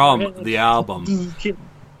from the album,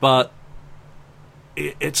 but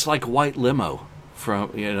it's like White Limo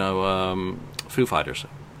from Foo Fighters,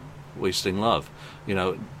 Wasting Love.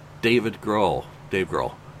 Dave Grohl.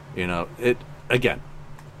 It again.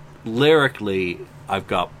 Lyrically, I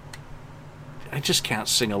just can't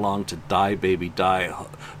sing along to Die Baby Die.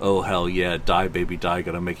 Oh hell yeah, Die Baby Die,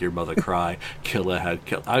 gonna make your mother cry. Kill Ahead,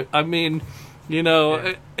 kill. I mean,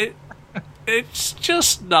 it's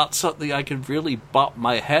just not something I can really bop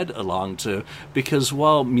my head along to, because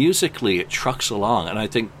while musically it trucks along, and I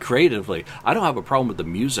think creatively, I don't have a problem with the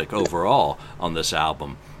music overall on this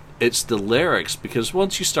album. It's the lyrics, because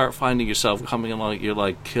once you start finding yourself coming along, you're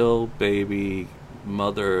like, kill baby,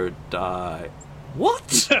 mother, die.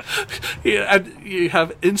 What? And you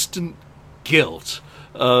have instant guilt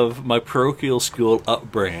of my parochial school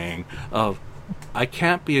upbringing of, I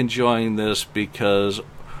can't be enjoying this because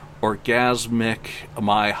orgasmic,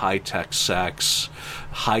 my high-tech sex,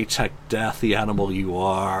 high-tech death, the animal you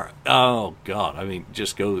are. Oh, God. I mean,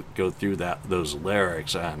 just go through those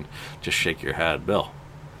lyrics and just shake your head. Bill.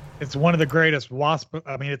 It's one of the greatest W.A.S.P.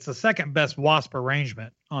 I mean, it's the second best W.A.S.P.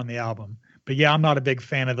 arrangement on the album. But yeah, I'm not a big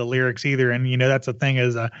fan of the lyrics either. And, that's the thing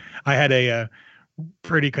is I had a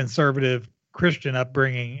pretty conservative Christian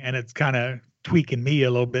upbringing, and it's kind of tweaking me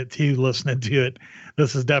a little bit too, listening to it.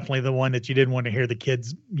 This is definitely the one that you didn't want to hear the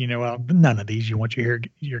kids, none of these you want your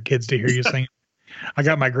kids to hear you sing. I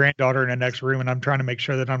got my granddaughter in the next room, and I'm trying to make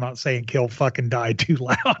sure that I'm not saying Kill.Fuck.Die too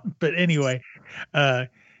loud. But anyway,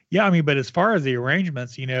 yeah, I mean, but as far as the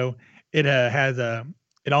arrangements, it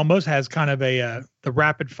almost has kind of the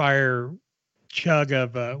rapid fire chug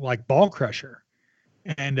of like Ball Crusher,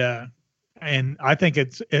 and I think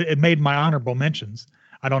it made my honorable mentions.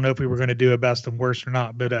 I don't know if we were going to do a best and worst or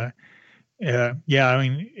not, but yeah, I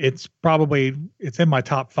mean, it's in my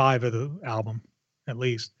top 5 of the album, at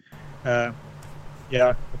least.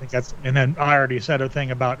 Yeah, I think and then I already said a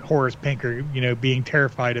thing about Horace Pinker, being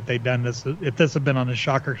terrified if they'd done this. If this had been on the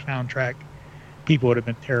Shocker soundtrack, people would have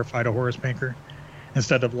been terrified of Horace Pinker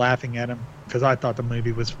instead of laughing at him, because I thought the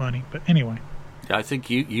movie was funny. But anyway. Yeah, I think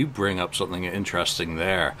you bring up something interesting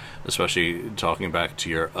there, especially talking back to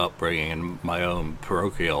your upbringing and my own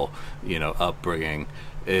parochial, upbringing,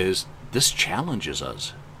 is this challenges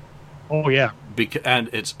us. Oh, yeah. And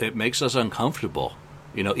it makes us uncomfortable,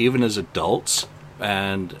 even as adults.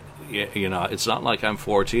 And, it's not like I'm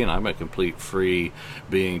 14. I'm a complete free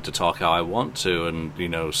being to talk how I want to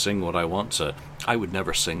and, sing what I want to. I would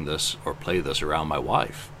never sing this or play this around my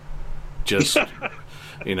wife. Just,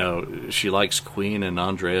 she likes Queen and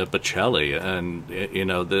Andrea Bocelli. And,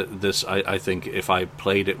 I think if I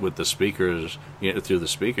played it with the speakers, through the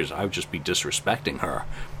speakers, I would just be disrespecting her.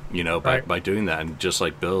 By doing that. And just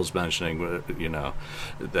like Bill's mentioning,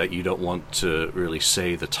 that you don't want to really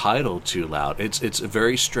say the title too loud. It's a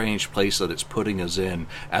very strange place that it's putting us in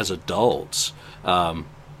as adults. Well,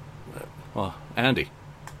 Andy,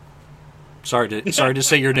 sorry to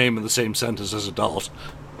say your name in the same sentence as adult.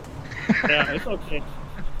 Yeah, it's okay.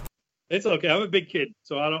 It's okay. I'm a big kid,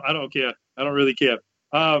 so I don't care. I don't really care.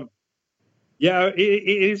 Yeah,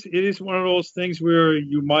 it is one of those things where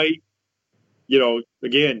you might,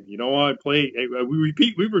 again, I play. We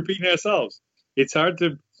repeat ourselves. It's hard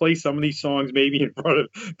to play some of these songs maybe in front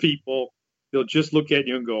of people. They'll just look at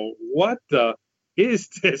you and go, "What the is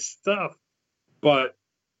this stuff?" But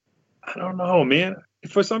I don't know, man.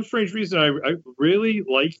 For some strange reason, I really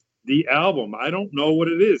like the album. I don't know what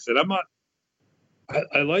it is, and I'm not.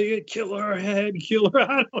 I like it. Killer Head, Killer.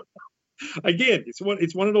 I don't know. Again,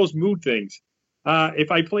 it's one of those mood things. If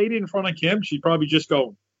I played it in front of Kim, she'd probably just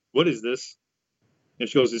go, "What is this?" And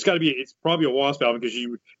she goes, it's probably a W.A.S.P. album, because she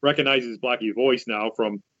recognizes Blackie's voice now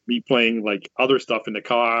from me playing like other stuff in the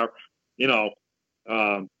car,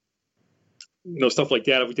 stuff like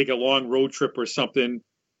that. If we take a long road trip or something,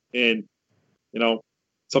 and,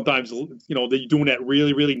 sometimes, they're doing that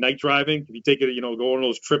really, really night driving. If you take it, go on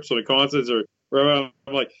those trips or the concerts, or or I'm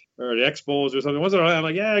like, or the Expos or something. Once in a while, I'm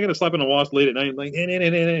like, yeah, I got to slap in the Wasp late at night. I'm like,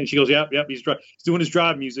 and she goes, yep, he's doing his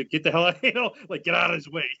drive music. Get the hell out, like get out of his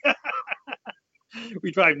way.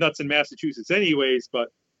 We drive nuts in Massachusetts, anyways. But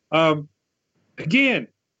again,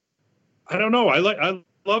 I don't know. I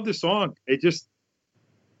love the song. It just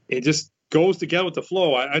goes together with the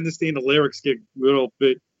flow. I understand the lyrics get a little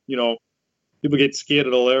bit, people get scared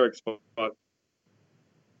of the lyrics, but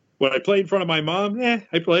when I play in front of my mom,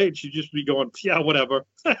 I played. She'd just be going, yeah, whatever.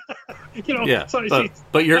 Yeah, so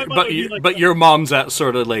but your mom's that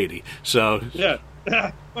sort of lady, so yeah.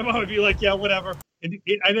 My mom would be like, yeah, whatever. And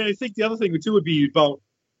I think the other thing too would be about,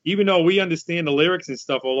 even though we understand the lyrics and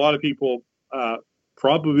stuff, a lot of people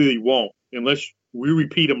probably won't unless we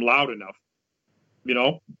repeat them loud enough,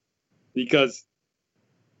 because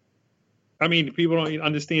I mean, people don't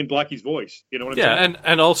understand Blackie's voice. You know what I'm saying? Yeah,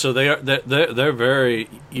 and also they're very.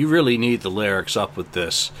 You really need the lyrics up with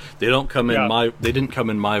this. They don't come in They didn't come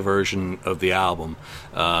in my version of the album,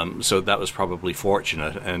 so that was probably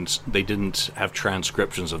fortunate. And they didn't have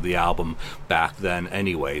transcriptions of the album back then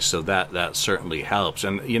anyway, so that certainly helps.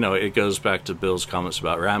 And it goes back to Bill's comments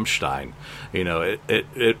about Rammstein.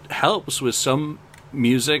 It helps with some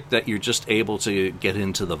music that you're just able to get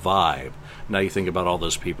into the vibe. Now you think about all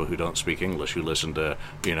those people who don't speak English, who listen to,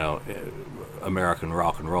 American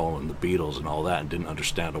rock and roll and the Beatles and all that and didn't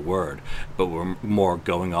understand a word, but were more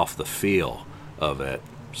going off the feel of it.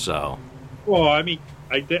 So, well, I mean,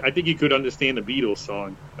 I think you could understand the Beatles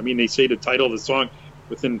song. I mean, they say the title of the song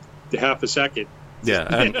within half a second. Yeah,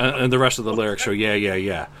 and the rest of the lyrics are yeah.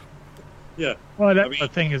 Yeah. Well, the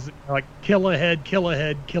thing is, like, kill ahead, kill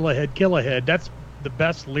ahead, kill ahead, kill ahead. That's the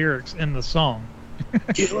best lyrics in the song.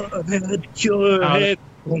 Kill ahead.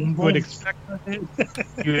 You would expect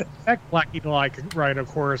Blackie to write a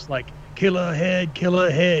chorus like kill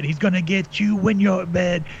ahead, he's gonna get you when you're in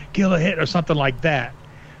bed, kill ahead, or something like that.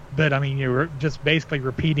 But I mean, you're just basically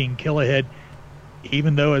repeating kill ahead,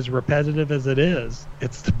 even though as repetitive as it is,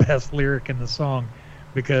 it's the best lyric in the song,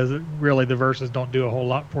 because really the verses don't do a whole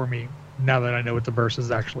lot for me now that I know what the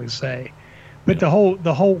verses actually say. But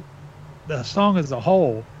the song as a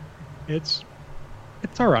whole, it's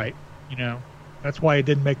all right, That's why it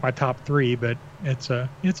didn't make my top 3, but it's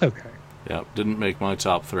okay. Yeah, didn't make my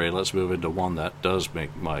top 3. Let's move into one that does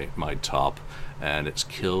make my top, and it's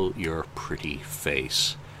Kill Your Pretty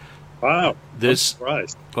Face. Wow. This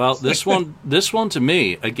one to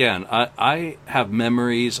me, again, I have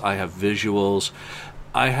memories, I have visuals,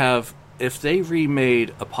 if they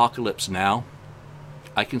remade Apocalypse Now,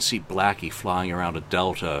 I can see Blackie flying around a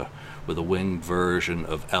Delta with a winged version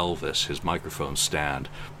of Elvis, his microphone stand,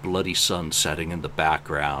 bloody sun setting in the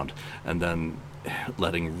background, and then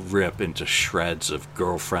letting rip into shreds of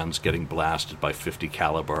girlfriends getting blasted by 50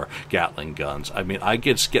 caliber Gatling guns. I mean, I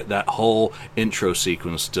just get that whole intro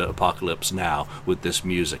sequence to Apocalypse Now with this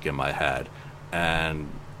music in my head. And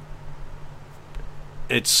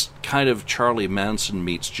it's kind of Charlie Manson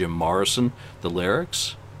meets Jim Morrison, the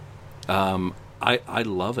lyrics. I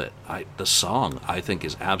love it. The song, I think,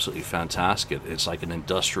 is absolutely fantastic. It's like an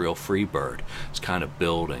industrial Freebird. It's kind of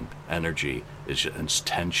building energy, and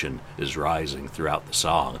tension is rising throughout the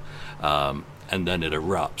song, and then it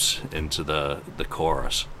erupts into the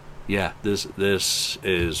chorus. Yeah, this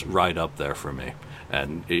is right up there for me.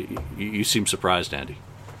 And you seem surprised, Andy.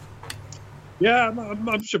 Yeah,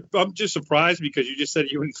 I'm just surprised because you just said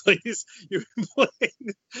you would play this. You would play,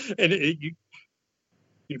 and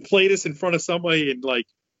you play this in front of somebody, and like,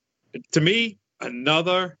 to me,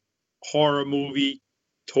 another horror movie,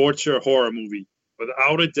 torture horror movie,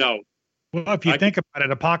 without a doubt. Well, if you think about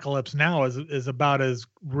it, Apocalypse Now is about as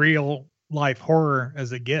real life horror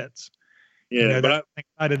as it gets. Yeah, but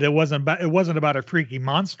it wasn't about a freaky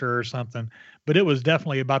monster or something, but it was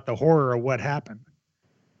definitely about the horror of what happened.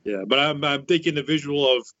 Yeah, but I'm thinking the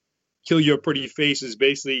visual of Kill Your Pretty Face is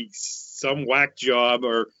basically some whack job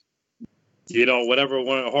or, whatever,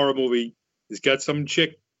 a horror movie has got some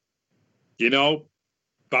chick,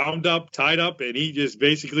 bound up, tied up, and he just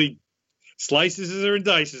basically slices her and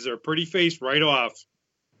dices her pretty face right off.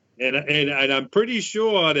 And I'm pretty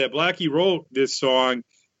sure that Blackie wrote this song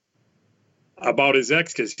about his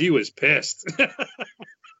ex because he was pissed.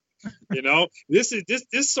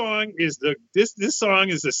 This song is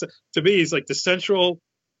to me is like the central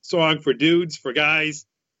song for dudes, for guys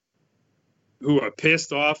who are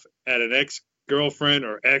pissed off at an ex-girlfriend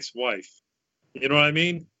or ex-wife. You know what I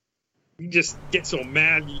mean? You just get so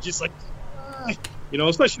mad. You just like, You know,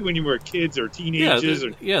 especially when you were kids or teenagers.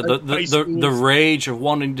 The rage of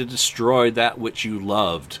wanting to destroy that which you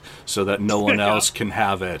loved so that no one else can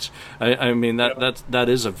have it. I mean, that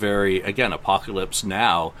is a very, again, Apocalypse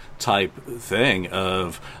Now type thing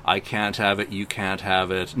of, I can't have it, you can't have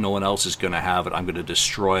it, no one else is going to have it, I'm going to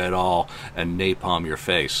destroy it all and napalm your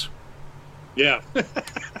face. Yeah.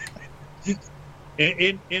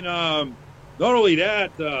 and not only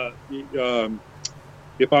that,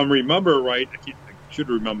 if I remember right, I should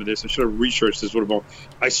remember this. I should have researched this.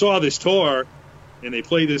 I saw this tour, and they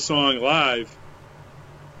played this song live,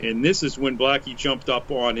 and this is when Blackie jumped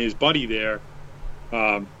up on his buddy there,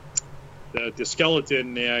 the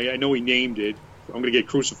skeleton. I know he named it. I'm going to get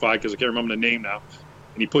crucified because I can't remember the name now.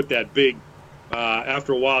 And he put that big.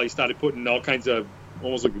 After a while, he started putting all kinds of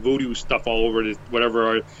almost like voodoo stuff all over it,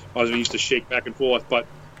 whatever I was used to shake back and forth. But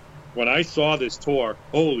when I saw this tour,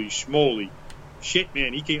 holy schmoly, shit,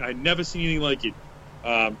 man, he came. I'd never seen anything like it.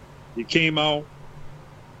 He came out,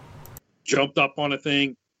 jumped up on a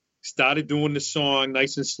thing, started doing the song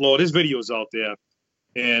nice and slow. There's videos out there,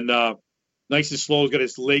 and nice and slow. He's got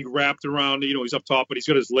his leg wrapped around it. You know, he's up top, but he's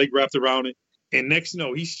got his leg wrapped around it. And next,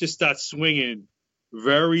 he just starts swinging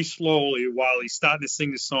very slowly while he's starting to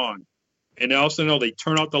sing the song. And also, they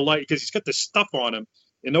turn out the light because he's got the stuff on him,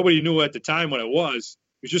 and nobody knew at the time what it was.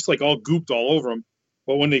 It was just like all gooped all over him.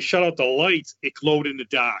 But when they shut out the lights, it glowed in the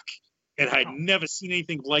dark. And I'd never seen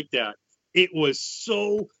anything like that. It was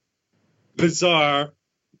so bizarre,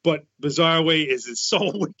 but bizarre way is it's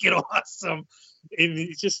so wicked awesome. And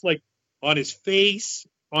it's just like on his face,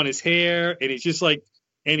 on his hair, and he's just like,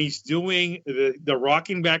 and he's doing the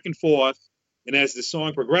rocking back and forth. And as the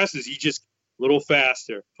song progresses, he just a little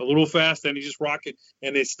faster, and he's just rocking,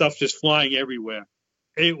 and his stuff just flying everywhere.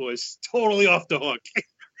 It was totally off the hook.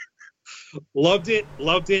 Loved it.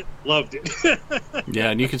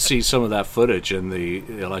 Yeah, and you can see some of that footage in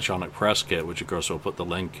the electronic press kit, which of course we'll put the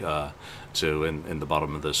link to in the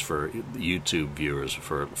bottom of this for YouTube viewers.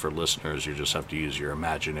 For listeners, you just have to use your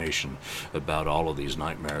imagination about all of these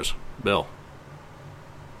nightmares. Bill?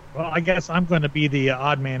 Well, I guess I'm going to be the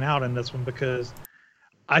odd man out in this one because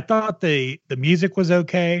I thought the music was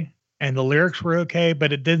okay and the lyrics were okay,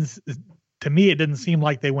 but it didn't seem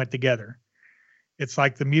like they went together. It's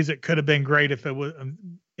like the music could have been great if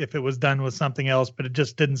it was done with something else, but it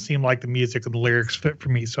just didn't seem like the music and the lyrics fit for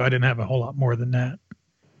me, so I didn't have a whole lot more than that.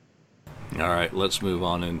 All right, let's move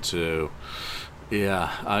on into...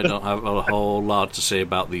 Yeah, I don't have a whole lot to say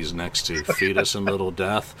about these next two, Fetus and Little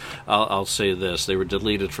Death. I'll say this. They were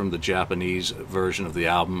deleted from the Japanese version of the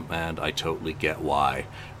album, and I totally get why.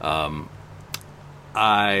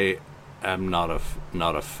 I am not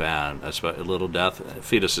a fan. Little Death.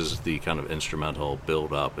 Fetus is the kind of instrumental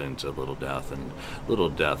build up into Little Death, and Little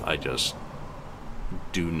Death I just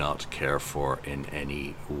do not care for in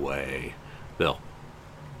any way. Bill?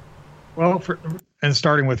 Well,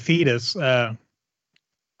 starting with Fetus,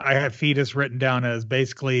 I have Fetus written down as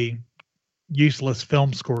basically useless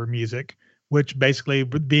film score music, which basically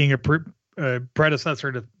being a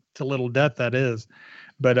predecessor to Little Death, that is.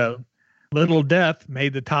 But Little Death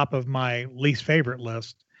made the top of my least favorite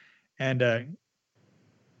list. And I'm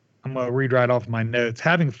going to read right off my notes.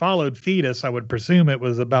 Having followed Fetus, I would presume it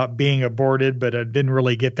was about being aborted, but I didn't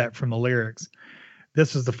really get that from the lyrics.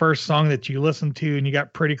 This is the first song that you listened to, and you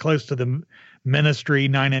got pretty close to the Ministry,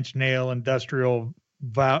 Nine Inch Nail, industrial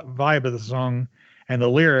vibe of the song and the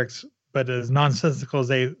lyrics, but as nonsensical as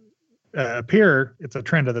they appear, it's a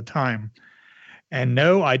trend of the time. And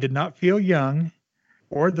no, I did not feel young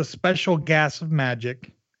or the special gas of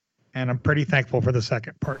magic, and I'm pretty thankful for the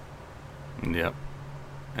second part. Yep.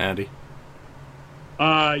 Andy?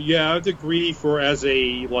 Yeah, I would agree. As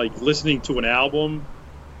listening to an album,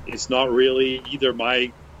 it's not really either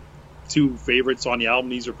my two favorites on the album.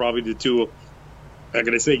 These are probably the two, I'm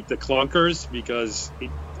going to say, the clunkers, because it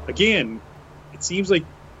seems like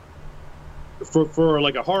for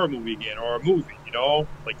like a horror movie again, or a movie,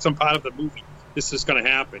 like some part of the movie, this is going to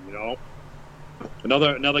happen,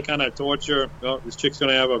 Another kind of torture. Oh,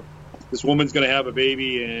 this woman's going to have a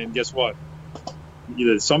baby, and guess what?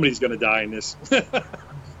 Either somebody's going to die in this,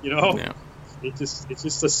 Yeah. It's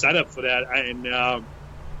just a setup for that, and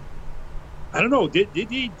I don't know. Did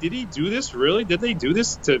he do this really? Did they do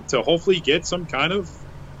this to hopefully get some kind of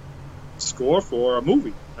score for a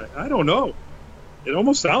movie? I don't know. It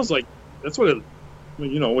almost sounds like that's what it.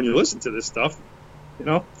 When you listen to this stuff,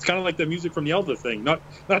 it's kind of like the music from the Elder thing. Not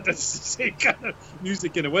the same kind of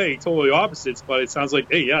music in a way, totally opposites. But it sounds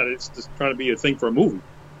like, hey, yeah, it's just trying to be a thing for a movie.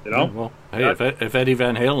 Well, hey, if Eddie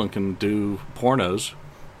Van Halen can do pornos,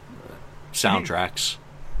 soundtracks,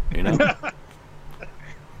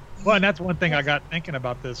 Well, and that's one thing I got thinking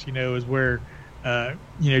about this, is where,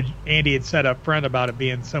 Andy had said up front about it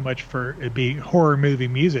being so much for it be horror movie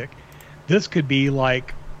music. This could be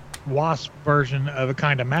like W.A.S.P version of A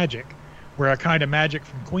Kind of Magic, where A Kind of Magic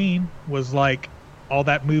from Queen was like all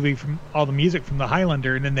the music from the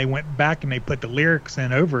Highlander, and then they went back and they put the lyrics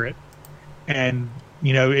in over it. And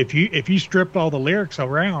if you stripped all the lyrics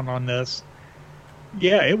around on this,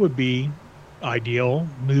 yeah, it would be ideal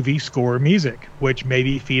movie score music, which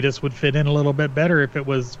maybe Fetus would fit in a little bit better if it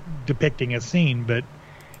was depicting a scene, but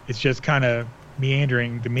it's just kind of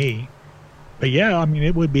meandering to me. But yeah, I mean,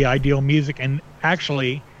 it would be ideal music. And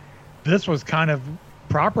actually, this was kind of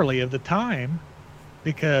properly of the time,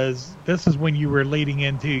 because this is when you were leading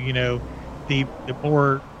into, the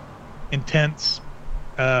more intense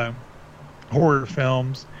horror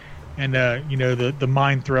films and, the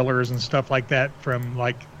mind thrillers and stuff like that, from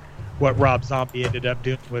like what Rob Zombie ended up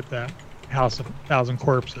doing with House of 1,000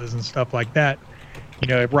 Corpses and stuff like that.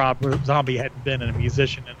 If Rob Zombie hadn't been a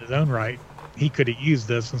musician in his own right, he could have used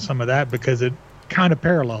this and some of that, because it kind of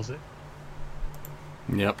parallels it.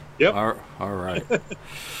 Yep. All right.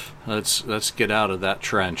 Let's get out of that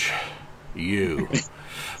trench.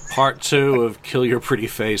 Part 2 of Kill Your Pretty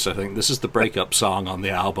Face. I think this is the breakup song on the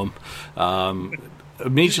album.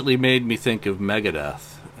 Immediately made me think of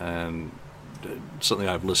Megadeth, and something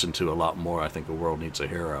I've listened to a lot more. I think The World Needs a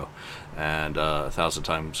Hero, and 1,000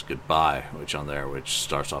 Times Goodbye, which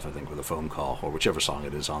starts off, I think, with a phone call, or whichever song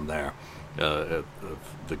it is on there, of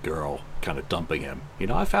the girl kind of dumping him.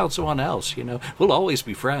 I found someone else. We'll always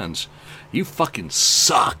be friends. You fucking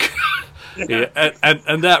suck. Yeah,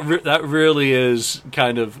 and that really is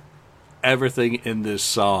kind of everything in this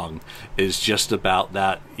song is just about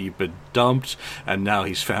that. You've been dumped, and now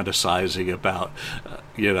he's fantasizing about,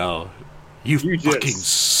 you fucking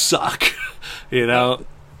suck.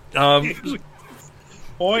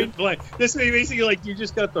 Point blank. This is basically like you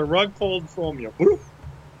just got the rug pulled from you.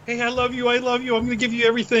 Hey, I love you. I'm going to give you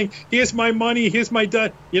everything. Here's my money. Here's my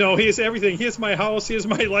here's everything. Here's my house. Here's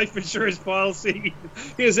my life insurance policy.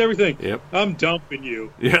 Here's everything. Yep. I'm dumping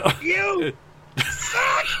you. Yeah. You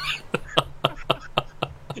suck.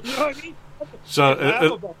 You know what I mean?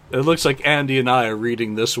 So it looks like Andy and I are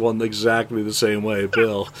reading this one exactly the same way,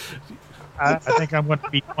 Bill. I think I'm going to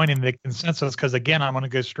be joining the consensus, because, again, I'm going to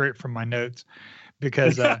go straight from my notes,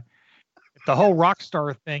 because if the whole rock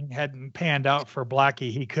star thing hadn't panned out for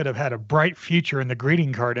Blackie, he could have had a bright future in the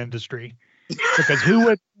greeting card industry, because who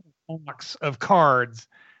would have a box of cards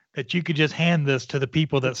that you could just hand this to the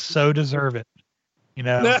people that so deserve it?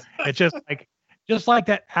 It's just like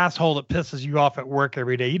that asshole that pisses you off at work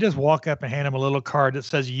every day. You just walk up and hand him a little card that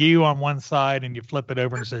says you on one side, and you flip it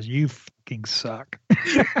over and it says, you fucking suck.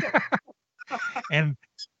 And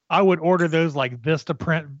I would order those like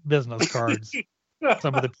Vistaprint business cards.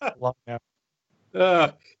 Some of the people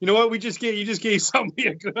you know what? You just gave somebody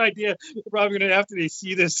a good idea. They're probably gonna, after they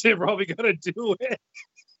see this, they're probably gonna do it.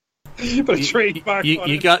 But trademark.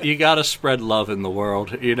 You got to spread love in the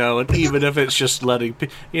world, and even if it's just letting,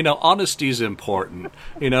 honesty's important.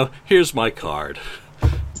 Here's my card.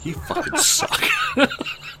 You fucking suck.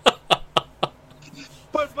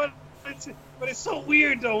 But it's so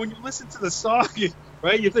weird though when you listen to the song,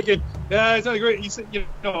 right? You're thinking, yeah, it's not great.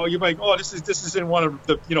 You're like, oh, this is in one of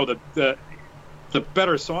the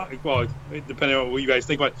better song. Well, depending on what you guys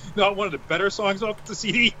think about, not one of the better songs off the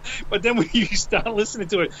CD. But then when you start listening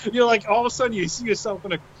to it, you're like, all of a sudden you see yourself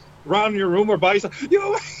around your room or by yourself.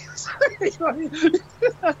 Yeah,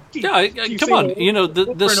 come on.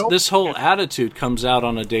 This whole attitude comes out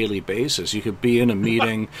on a daily basis. You could be in a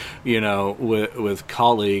meeting, with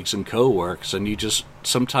colleagues and coworkers, and you just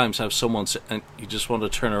sometimes have someone, and you just want to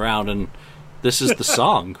turn around, and this is the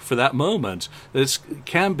song for that moment. This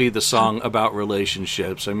can be the song about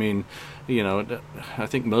relationships. I mean, I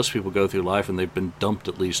think most people go through life and they've been dumped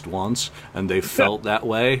at least once, and they've felt that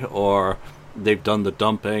way, or they've done the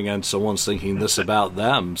dumping and someone's thinking this about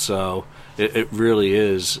them. So it really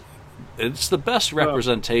is, it's the best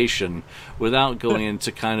representation without going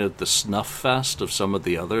into kind of the snuff fest of some of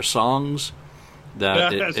the other songs,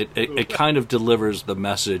 that it kind of delivers the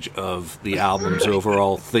message of the album's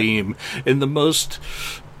overall theme in the most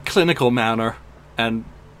clinical manner and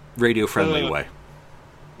radio friendly way.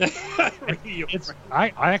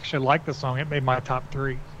 I actually like the song. It made my top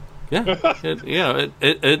 3. Yeah,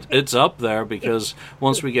 it's up there, because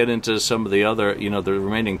once we get into some of the other, the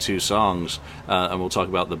remaining 2 songs, and we'll talk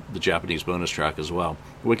about the Japanese bonus track as well,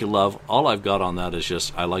 Wicked Love, all I've got on that is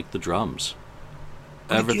just, I like the drums.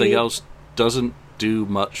 Everything else doesn't do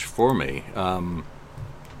much for me. I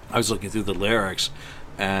was looking through the lyrics,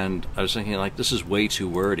 and I was thinking, like, this is way too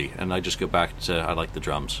wordy, and I just go back to, I like the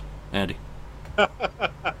drums. Andy.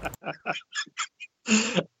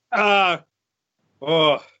 Oh,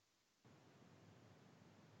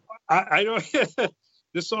 I don't.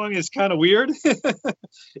 This song is kind of weird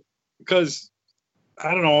because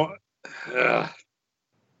I don't know.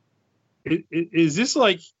 Is this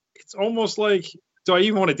like? It's almost like. Do I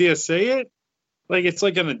even want to dare say it? Like it's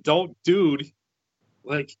like an adult dude,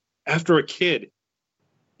 like after a kid,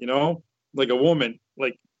 you know, like a woman,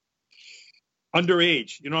 like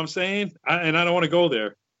underage. You know what I'm saying? And I don't want to go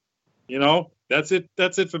there. You know, that's it.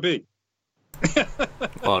 That's it for me.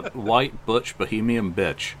 White butch bohemian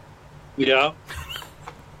bitch. Yeah.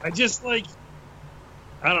 I just like,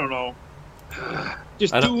 I don't know.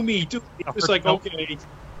 Just do me. It's like, okay.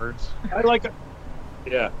 I like,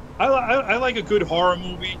 I like a good horror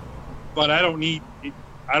movie, but I don't need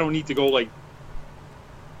to go like,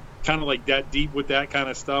 kind of like that deep with that kind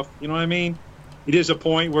of stuff. You know what I mean? It is a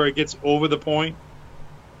point where it gets over the point.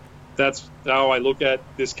 That's how I look at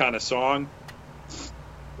this kind of song.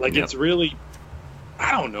 Like It's really,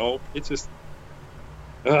 I don't know. It's just,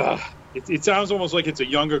 it sounds almost like it's a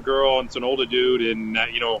younger girl and it's an older dude, and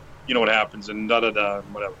you know what happens, and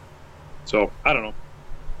whatever. So I don't know.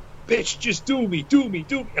 Bitch, just do me,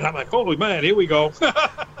 and I'm like, holy man, here we go.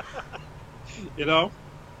 You know,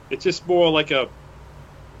 it's just more like to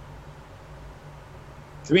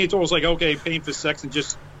me, it's almost like, okay, paying for sex and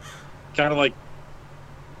just kind of like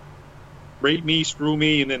rape me, screw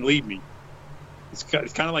me, and then leave me. It's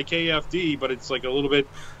kind of like K.F.D, but it's like a little bit,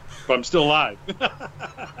 but I'm still alive.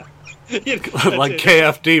 Like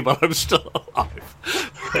K.F.D, but I'm still alive.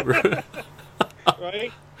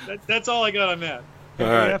 Right? That's all I got on that. All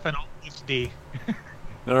right. K.F. and D.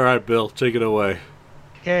 All right, Bill, take it away.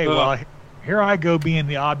 Okay, well, here I go being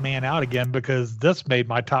the odd man out again because this made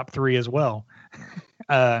my top 3 as well.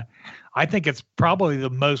 I think it's probably the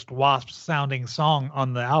most W.A.S.P sounding song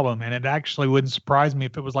on the album, and it actually wouldn't surprise me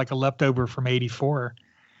if it was like a leftover from '84.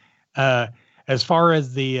 As far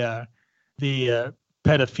as the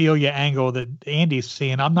pedophilia angle that Andy's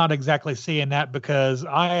seeing, I'm not exactly seeing that because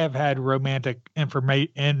I have had romantic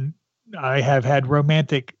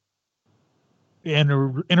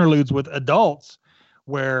interludes with adults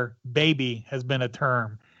where baby has been a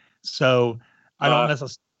term. So I don't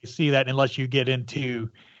necessarily see that unless you get into,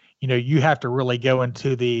 you have to really go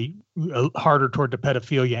into the harder toward the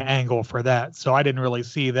pedophilia angle for that. So I didn't really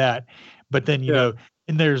see that. But then,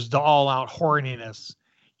 and there's the all out horniness.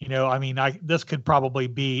 This could probably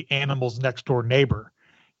be Animal's Next Door Neighbor,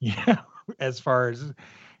 as far as,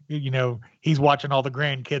 he's watching all the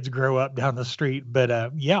grandkids grow up down the street. But I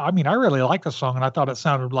really like the song, and I thought it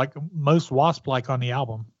sounded like most W.A.S.P like on the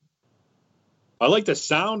album. I like the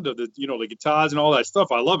sound of the guitars and all that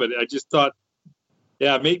stuff. I love it. I just thought,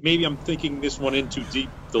 maybe I'm thinking this one in too deep,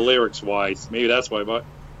 the lyrics wise. Maybe that's why, but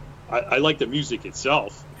I like the music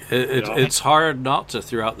itself. It's hard not to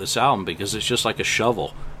throughout this album because it's just like a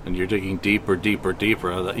shovel, and you're digging deeper.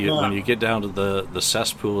 When you get down to the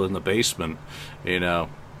cesspool in the basement, you're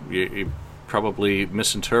probably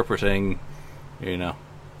misinterpreting, who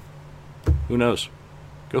knows?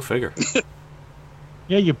 Go figure.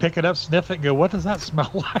 Yeah, you pick it up, sniff it, and go, what does that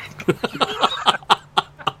smell like?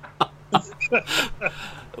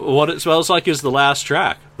 What it smells like is the last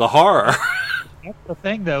track, the horror. That's the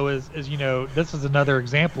thing, though, is this is another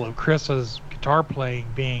example of Chris's guitar playing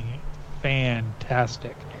being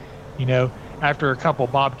fantastic. After a couple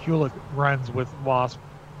Bob Kulick runs with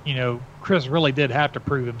W.A.S.P, Chris really did have to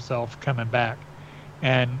prove himself coming back.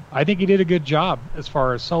 And I think he did a good job as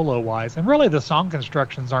far as solo-wise. And really, the song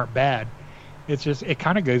constructions aren't bad. It's just, it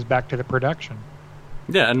kind of goes back to the production.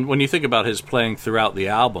 Yeah, and when you think about his playing throughout the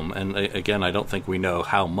album, and again, I don't think we know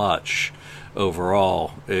how much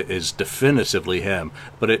overall is definitively him,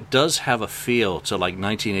 but it does have a feel to like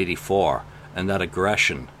 1984 and that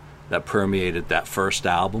aggression that permeated that first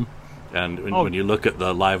album. And when you look at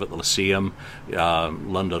the Live at the Lyceum,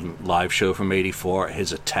 London live show from '84,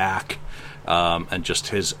 his attack, and just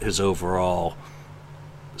his overall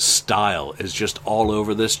style is just all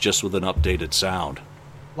over this, just with an updated sound.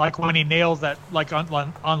 Like when he nails that, like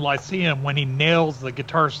on Lyceum, when he nails the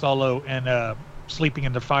guitar solo and Sleeping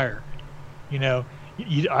in the Fire.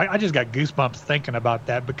 I just got goosebumps thinking about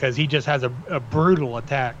that because he just has a brutal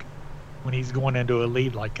attack when he's going into a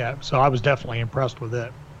lead like that. So I was definitely impressed with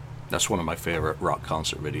it. That's one of my favorite rock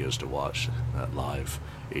concert videos to watch, that Live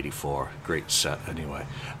 '84. Great set, anyway.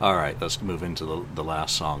 All right, let's move into the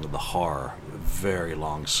last song, The Horror. Very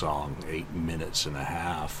long song, 8 minutes and a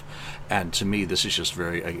half. And to me, this is just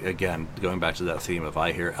very, again, going back to that theme of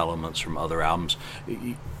I hear elements from other albums.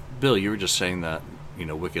 Bill, you were just saying that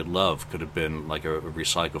Wicked Love could have been like a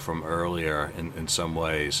recycle from earlier in some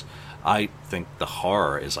ways. I think the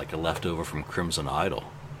horror is like a leftover from Crimson Idol.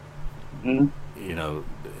 Mm-hmm.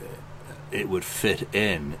 It would fit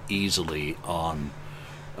in easily on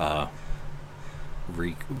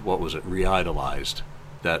Re-Idolized.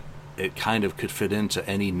 That it kind of could fit into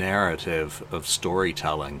any narrative of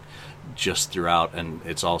storytelling just throughout, and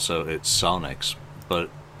it's sonics, but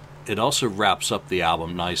it also wraps up the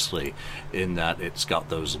album nicely in that it's got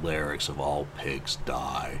those lyrics of all pigs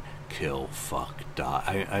die, kill, fuck,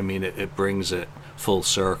 die. I mean, it brings it full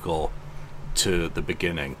circle to the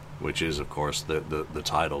beginning, which is, of course, the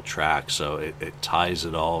title track. So it ties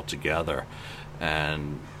it all together.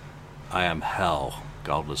 And I am hell,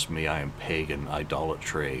 godless me, I am pagan,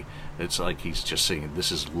 idolatry. It's like he's just singing,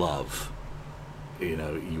 this is love.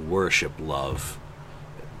 You worship love.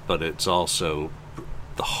 But it's also,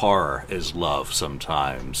 the horror is love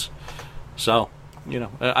sometimes. So,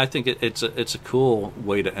 I think it's a cool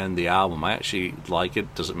way to end the album. I actually like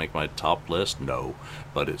it. Does it make my top list? No.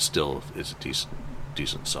 But it's a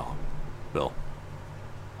decent song. Bill?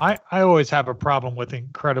 I always have a problem with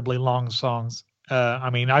incredibly long songs.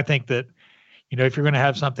 I think that, if you're going to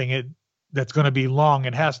have something that's going to be long,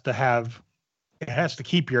 it has to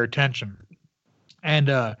keep your attention.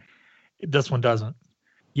 And this one doesn't.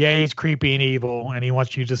 Yeah, he's creepy and evil, and he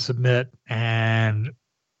wants you to submit, and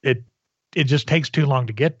it just takes too long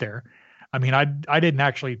to get there. I mean, I didn't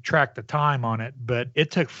actually track the time on it, but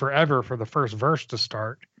it took forever for the first verse to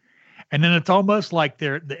start. And then it's almost like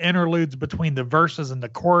the interludes between the verses and the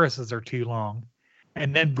choruses are too long.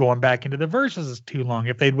 And then going back into the verses is too long.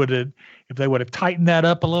 If they would have tightened that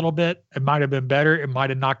up a little bit, it might have been better. It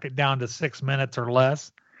might have knocked it down to 6 minutes or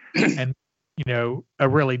less. And a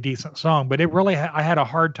really decent song, but it really I had a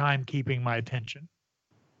hard time keeping my attention.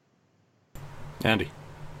 Andy?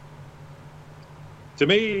 To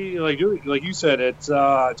me, like you said, it's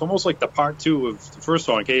almost like the part 2 of the first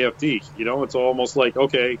song, K.F.D. It's almost like,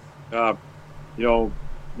 okay, the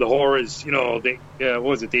horror is, what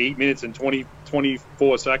was it, the 8 minutes and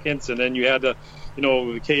 24 seconds, and then you had the,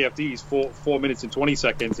 K.F.D.'s 4 minutes and 20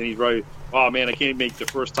 seconds, and he's right, oh man, I can't make the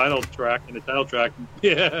first title track, and the title track,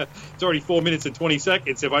 yeah, it's already 4 minutes and 20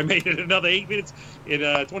 seconds. If I made it another 8 minutes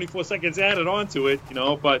and 24 seconds added onto it,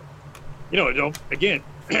 but, again,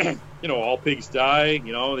 all pigs die,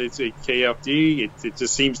 it's a K.F.D. It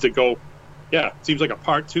just seems to go, it seems like a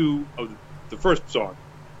part 2 of the first song.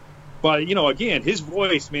 But, again, his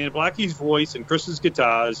voice, man, Blackie's voice and Chris's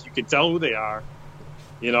guitars, you can tell who they are.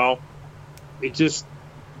 It just,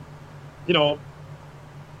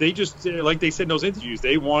 they just, like they said in those interviews,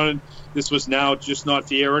 they wanted, this was now just not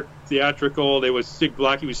theatrical. They was sick,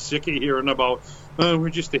 Blackie was sick of hearing about, we're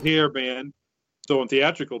just a hair band, so a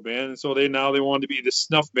theatrical band. And so they wanted to be the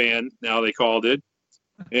snuff band, now they called it.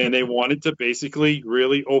 And they wanted to basically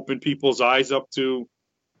really open people's eyes up to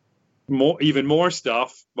even more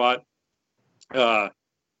stuff. But,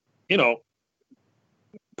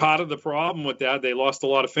 part of the problem with that, they lost a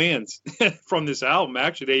lot of fans from this album.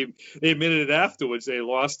 Actually, they admitted it afterwards. They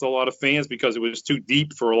lost a lot of fans because it was too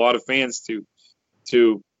deep for a lot of fans to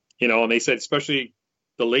and they said, especially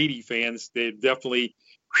the lady fans, they definitely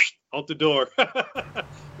out the door.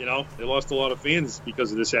 They lost a lot of fans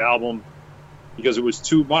because of this album, because it was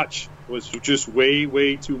too much. It was just way,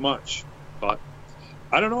 way too much. But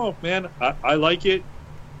I don't know, man. I like it.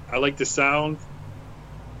 I like the sound.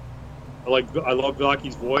 I love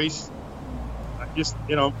Blackie's voice. I just,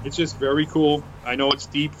 it's just very cool. I know it's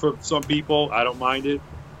deep for some people. I don't mind it.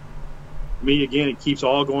 Me, again, it keeps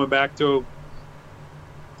all going back to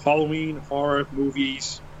Halloween, horror,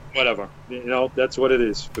 movies, whatever. That's what it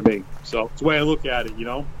is for me. So it's the way I look at it,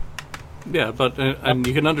 Yeah, but and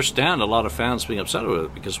you can understand a lot of fans being upset with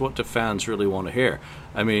it, because what do fans really want to hear?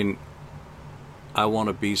 I mean, I want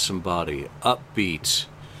to be somebody, upbeat,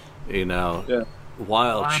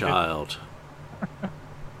 wild child.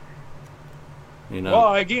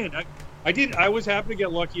 Well, again, I was happy to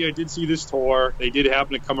get lucky. I did see this tour. They did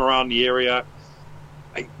happen to come around the area.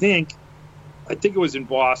 I think it was in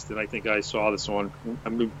Boston. I think I saw this one.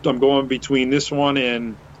 I'm going between this one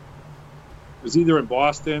and it was either in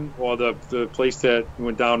Boston or the place that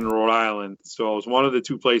went down in Rhode Island. So it was one of the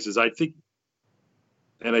two places, I think.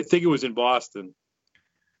 And I think it was in Boston.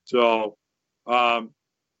 So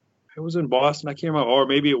it was in Boston. I can't remember. Or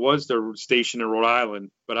maybe it was the station in Rhode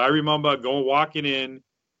Island. But I remember walking in,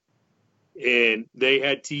 and they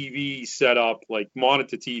had TVs set up, like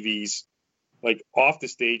monitor TVs, like off the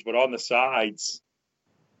stage, but on the sides.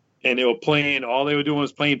 And they were playing, all they were doing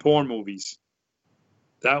was playing porn movies.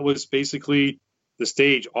 That was basically the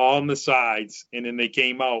stage on the sides. And then they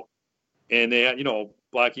came out and they had,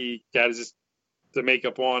 Blackie had his the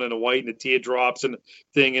makeup on and the white and the teardrops and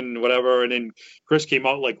thing and whatever, and then Chris came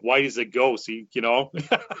out like white as a ghost, and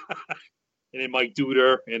then Mike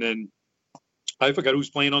Duder, and then I forgot who's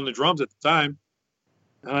playing on the drums at the time.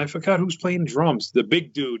 I forgot who's playing drums. The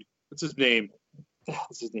big dude. What's his name?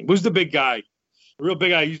 Who's the big guy? The real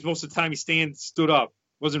big guy. Most of the time he stood up.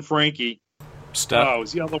 Wasn't Frankie. Steph. Oh, it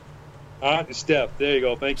was the other one. Steph. There you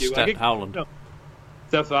go. Thank you. Steph Howland.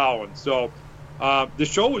 Steph Howland. So the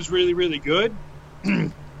show was really, really good.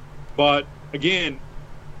 But again,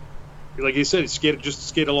 like you said, it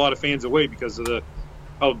scared a lot of fans away because of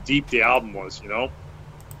how deep the album was,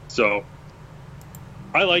 So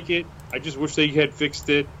I like it. I just wish they had fixed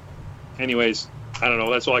it. Anyways, I don't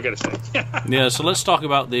know. That's all I got to say. Yeah, so let's talk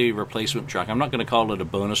about the replacement track. I'm not going to call it a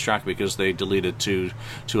bonus track because they deleted two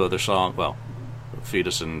other songs. Well,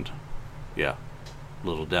 Fetus and,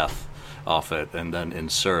 Little Death off it, and then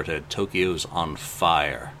inserted Tokyo's on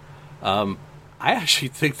Fire. I actually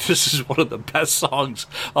think this is one of the best songs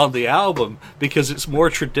on the album because it's more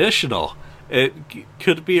traditional. It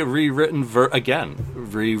could be a rewritten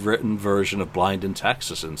version of Blind in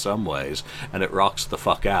Texas in some ways, and it rocks the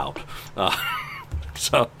fuck out.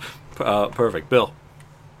 Perfect. Bill?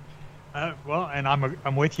 Well, and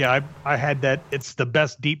I'm with you. I had that. It's the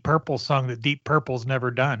best Deep Purple song that Deep Purple's never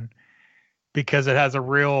done because it has a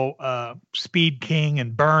real Speed King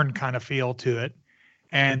and Burn kind of feel to it.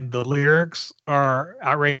 And the lyrics are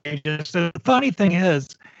outrageous. The funny thing is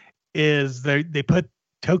they put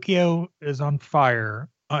Tokyo is on Fire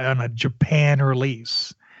on a Japan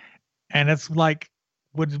release, and it's like,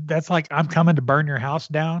 that's like I'm coming to burn your house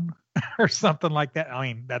down or something like that. I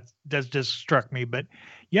mean, that just struck me, but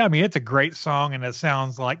yeah, I mean, it's a great song and it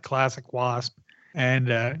sounds like classic W.A.S.P.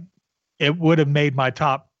 And it would have made my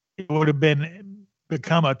top. It would have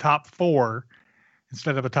become a top 4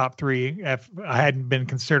 instead of a top 3 if I hadn't been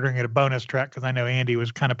considering it a bonus track, because I know Andy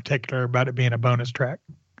was kind of particular about it being a bonus track.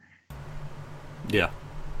 Yeah.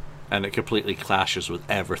 And it completely clashes with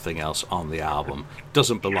everything else on the album.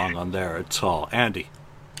 Doesn't belong on there at all. Andy?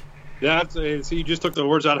 Yeah, so you just took the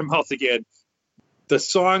words out of my mouth again. The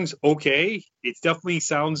song's okay. It definitely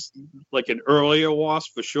sounds like an earlier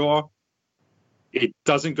W.A.S.P. for sure. It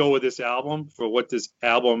doesn't go with this album for what this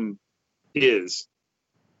album is.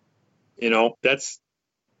 That's,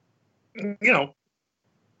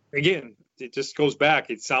 again, it just goes back.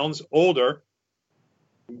 It sounds older,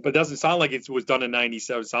 but doesn't sound like it was done in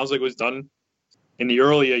 97. It sounds like it was done in the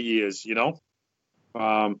earlier years,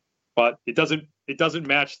 but it doesn't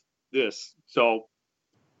match this. So,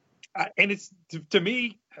 and it's, to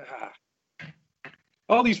me,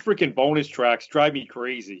 all these freaking bonus tracks drive me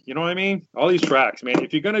crazy. You know what I mean? All these tracks, man.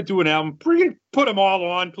 If you're going to do an album, put them all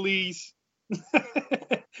on, please.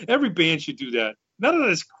 Every band should do that. None of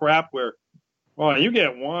this crap where, you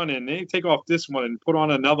get one and they take off this one and put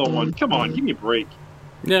on another one. Come on, give me a break.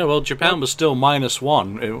 Yeah, well, Japan was still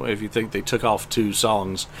 -1 if you think they took off 2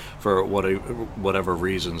 songs for whatever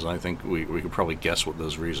reasons. I think we could probably guess what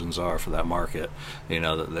those reasons are for that market.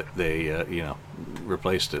 That they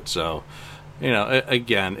replaced it. So,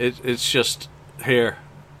 again, it's just here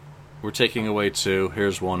we're taking away 2.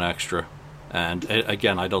 Here's 1 extra, and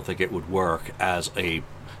again, I don't think it would work as a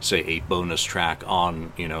bonus track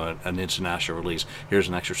on an international release. Here's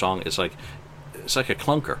an extra song. It's like a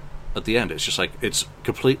clunker. At the end, it's just like it's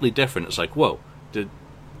completely different. It's like, whoa, did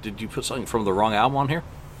you put something from the wrong album on here?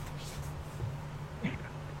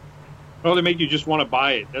 Well, they make you just want to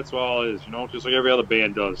buy it. That's all it is, just like every other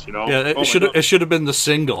band does, Yeah, it should have been the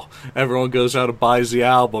single. Everyone goes out and buys the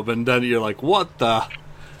album, and then you're like, what the?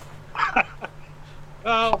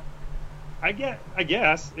 Well, I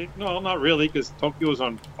guess. No, not really, because Tokyo's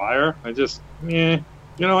on Fire. I just, what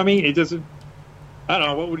I mean? It doesn't. I don't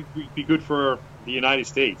know. What would be good for the United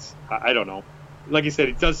States? I don't know. Like you said,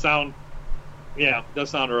 it does sound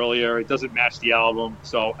earlier. It doesn't match the album,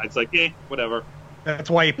 so it's like, whatever. That's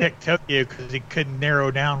why he picked Tokyo, because he couldn't narrow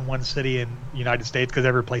down one city in the United States because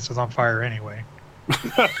every place was on fire anyway.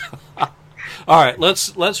 All right,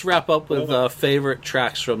 let's wrap up with favorite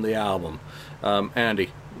tracks from the album.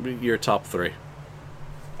 Andy, your top 3.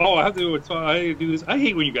 Oh, I have to do this. I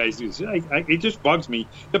hate when you guys do this. It just bugs me.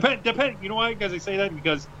 Depend. You know why? Because I say that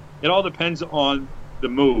because it all depends on the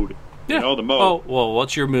mood. Yeah. The mode. Oh, well,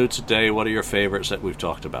 what's your mood today? What are your favorites that we've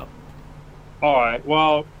talked about? All right.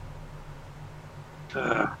 Well,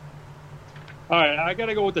 all right. I got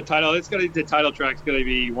to go with the title. The title track's got to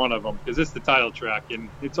be one of them because it's the title track and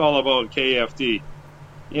it's all about K.F.D.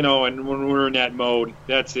 And when we're in that mode,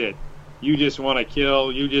 that's it. You just want to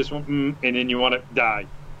kill. You just want, and then you want to die.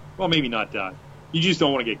 Well, maybe not die. You just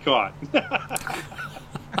don't want to get caught.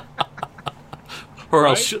 or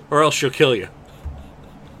right? else she'll kill you.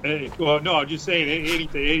 Hey, well, no, I'm just saying,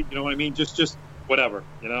 you know what I mean? Just whatever,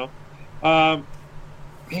 you know.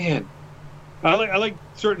 Man, I like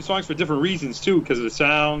certain songs for different reasons too, because of the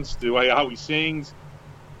sounds, the way how he sings.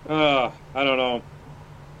 I don't know.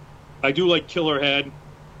 I do like Killer Head.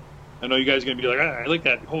 I know you guys are gonna be like, I like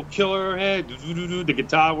that whole Killer Head, the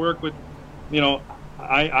guitar work with, you know.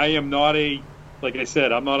 I am not like I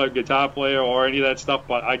said, I'm not a guitar player or any of that stuff,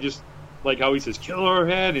 but I just like how he says Killer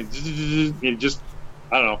Head and just.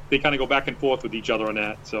 I don't know. They kind of go back and forth with each other on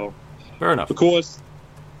that. So, fair enough. Of course,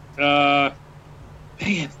 man,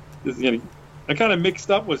 I kind of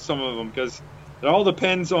mixed up with some of them because it all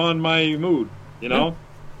depends on my mood. You know.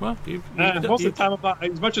 Well, most of the time,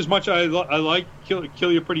 as much I like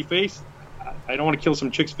kill your pretty face, I don't want to kill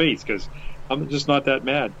some chick's face because I'm just not that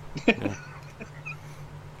mad. Yeah.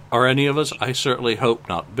 Are any of us? I certainly hope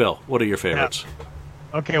not. Bill, what are your favorites? Yeah.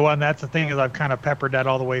 Okay, well, and that's the thing is I've kind of peppered that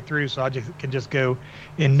all the way through, so I can just go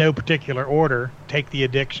in no particular order. Take the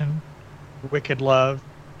Addiction, Wicked Love,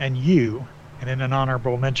 and You, and in an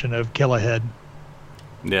honorable mention of Kill Ahead.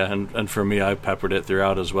 Yeah, and for me, I peppered it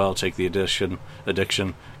throughout as well. Take the Addiction,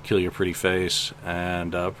 Kill Your Pretty Face,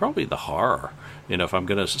 and probably the Horror. You know, if I'm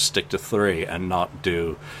going to stick to 3 and not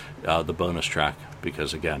do the bonus track,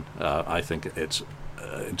 because again, I think it's.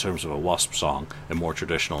 In terms of a W.A.S.P song, a more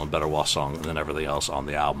traditional and better W.A.S.P song than everything else on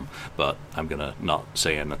the album, but I'm gonna not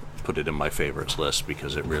say and put it in my favorites list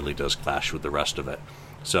because it really does clash with the rest of it.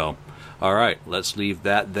 So, all right, let's leave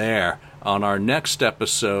that there. On our next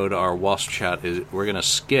episode, our W.A.S.P chat we're gonna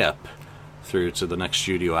skip through to the next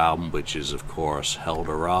studio album, which is of course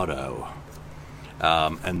Eldorado.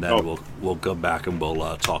 And then we'll go back and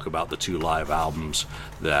we'll talk about the 2 live albums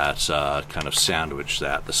that kind of sandwich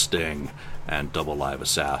that, The Sting and Double Live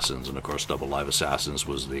Assassins. And of course Double Live Assassins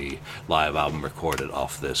was the live album recorded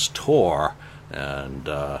off this tour. And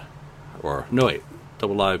Double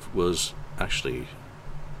Live was actually,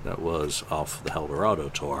 that was off the Eldorado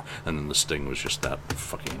tour, and then The Sting was just that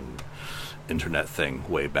fucking internet thing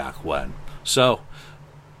way back when. So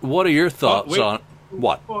what are your thoughts on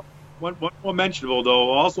what? One more mentionable though.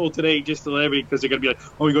 Also today, just to let everybody, because they're gonna be like,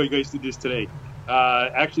 "Oh my god, you guys did this today."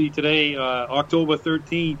 Actually, today, October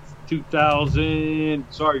 13th,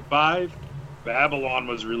 2005, Babylon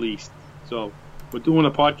was released. So we're doing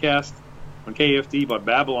a podcast on K.F.D, but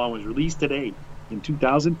Babylon was released today in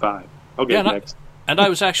 2005. Okay, next. And I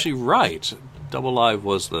was actually right. Double Live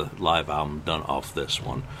was the live album done off this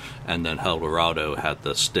one, and then Eldorado had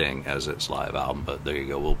The Sting as its live album. But there you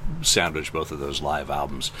go. We'll sandwich both of those live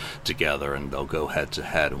albums together, and they'll go head to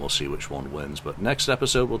head, and we'll see which one wins. But next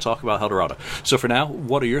episode, we'll talk about Eldorado. So for now,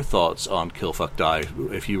 what are your thoughts on Kill.Fuck.Die?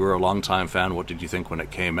 If you were a longtime fan, what did you think when it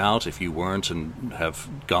came out? If you weren't and have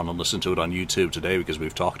gone and listened to it on YouTube today because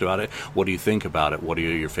we've talked about it, what do you think about it? What are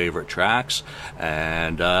your favorite tracks?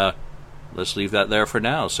 And let's leave that there for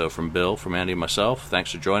now. So from Bill, from Andy, and myself,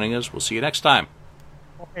 thanks for joining us. We'll see you next time.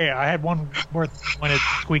 Okay, I had one more thing to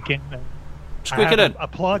squeak in. Squeak it in. A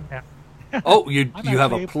plug now. Oh, you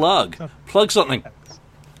have a plug. Plug something.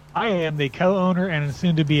 I am the co-owner and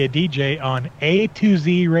soon to be a DJ on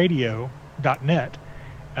A2ZRadio.net.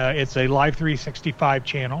 It's a Live 365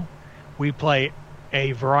 channel. We play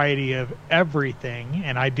a variety of everything,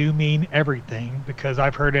 and I do mean everything, because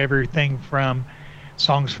I've heard everything from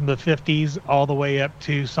songs from the 50s all the way up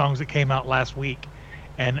to songs that came out last week,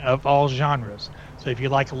 and of all genres. So if you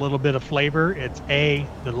like a little bit of flavor, it's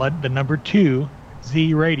the number 2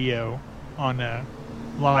 Z Radio on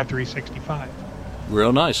Live 365.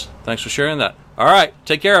 Real nice. Thanks for sharing that. All right,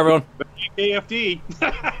 take care, everyone. KFD.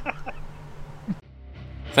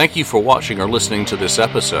 Thank you for watching or listening to this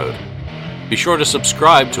episode. Be sure to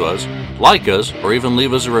subscribe to us, like us, or even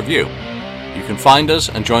leave us a review. You can find us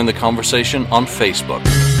and join the conversation on Facebook.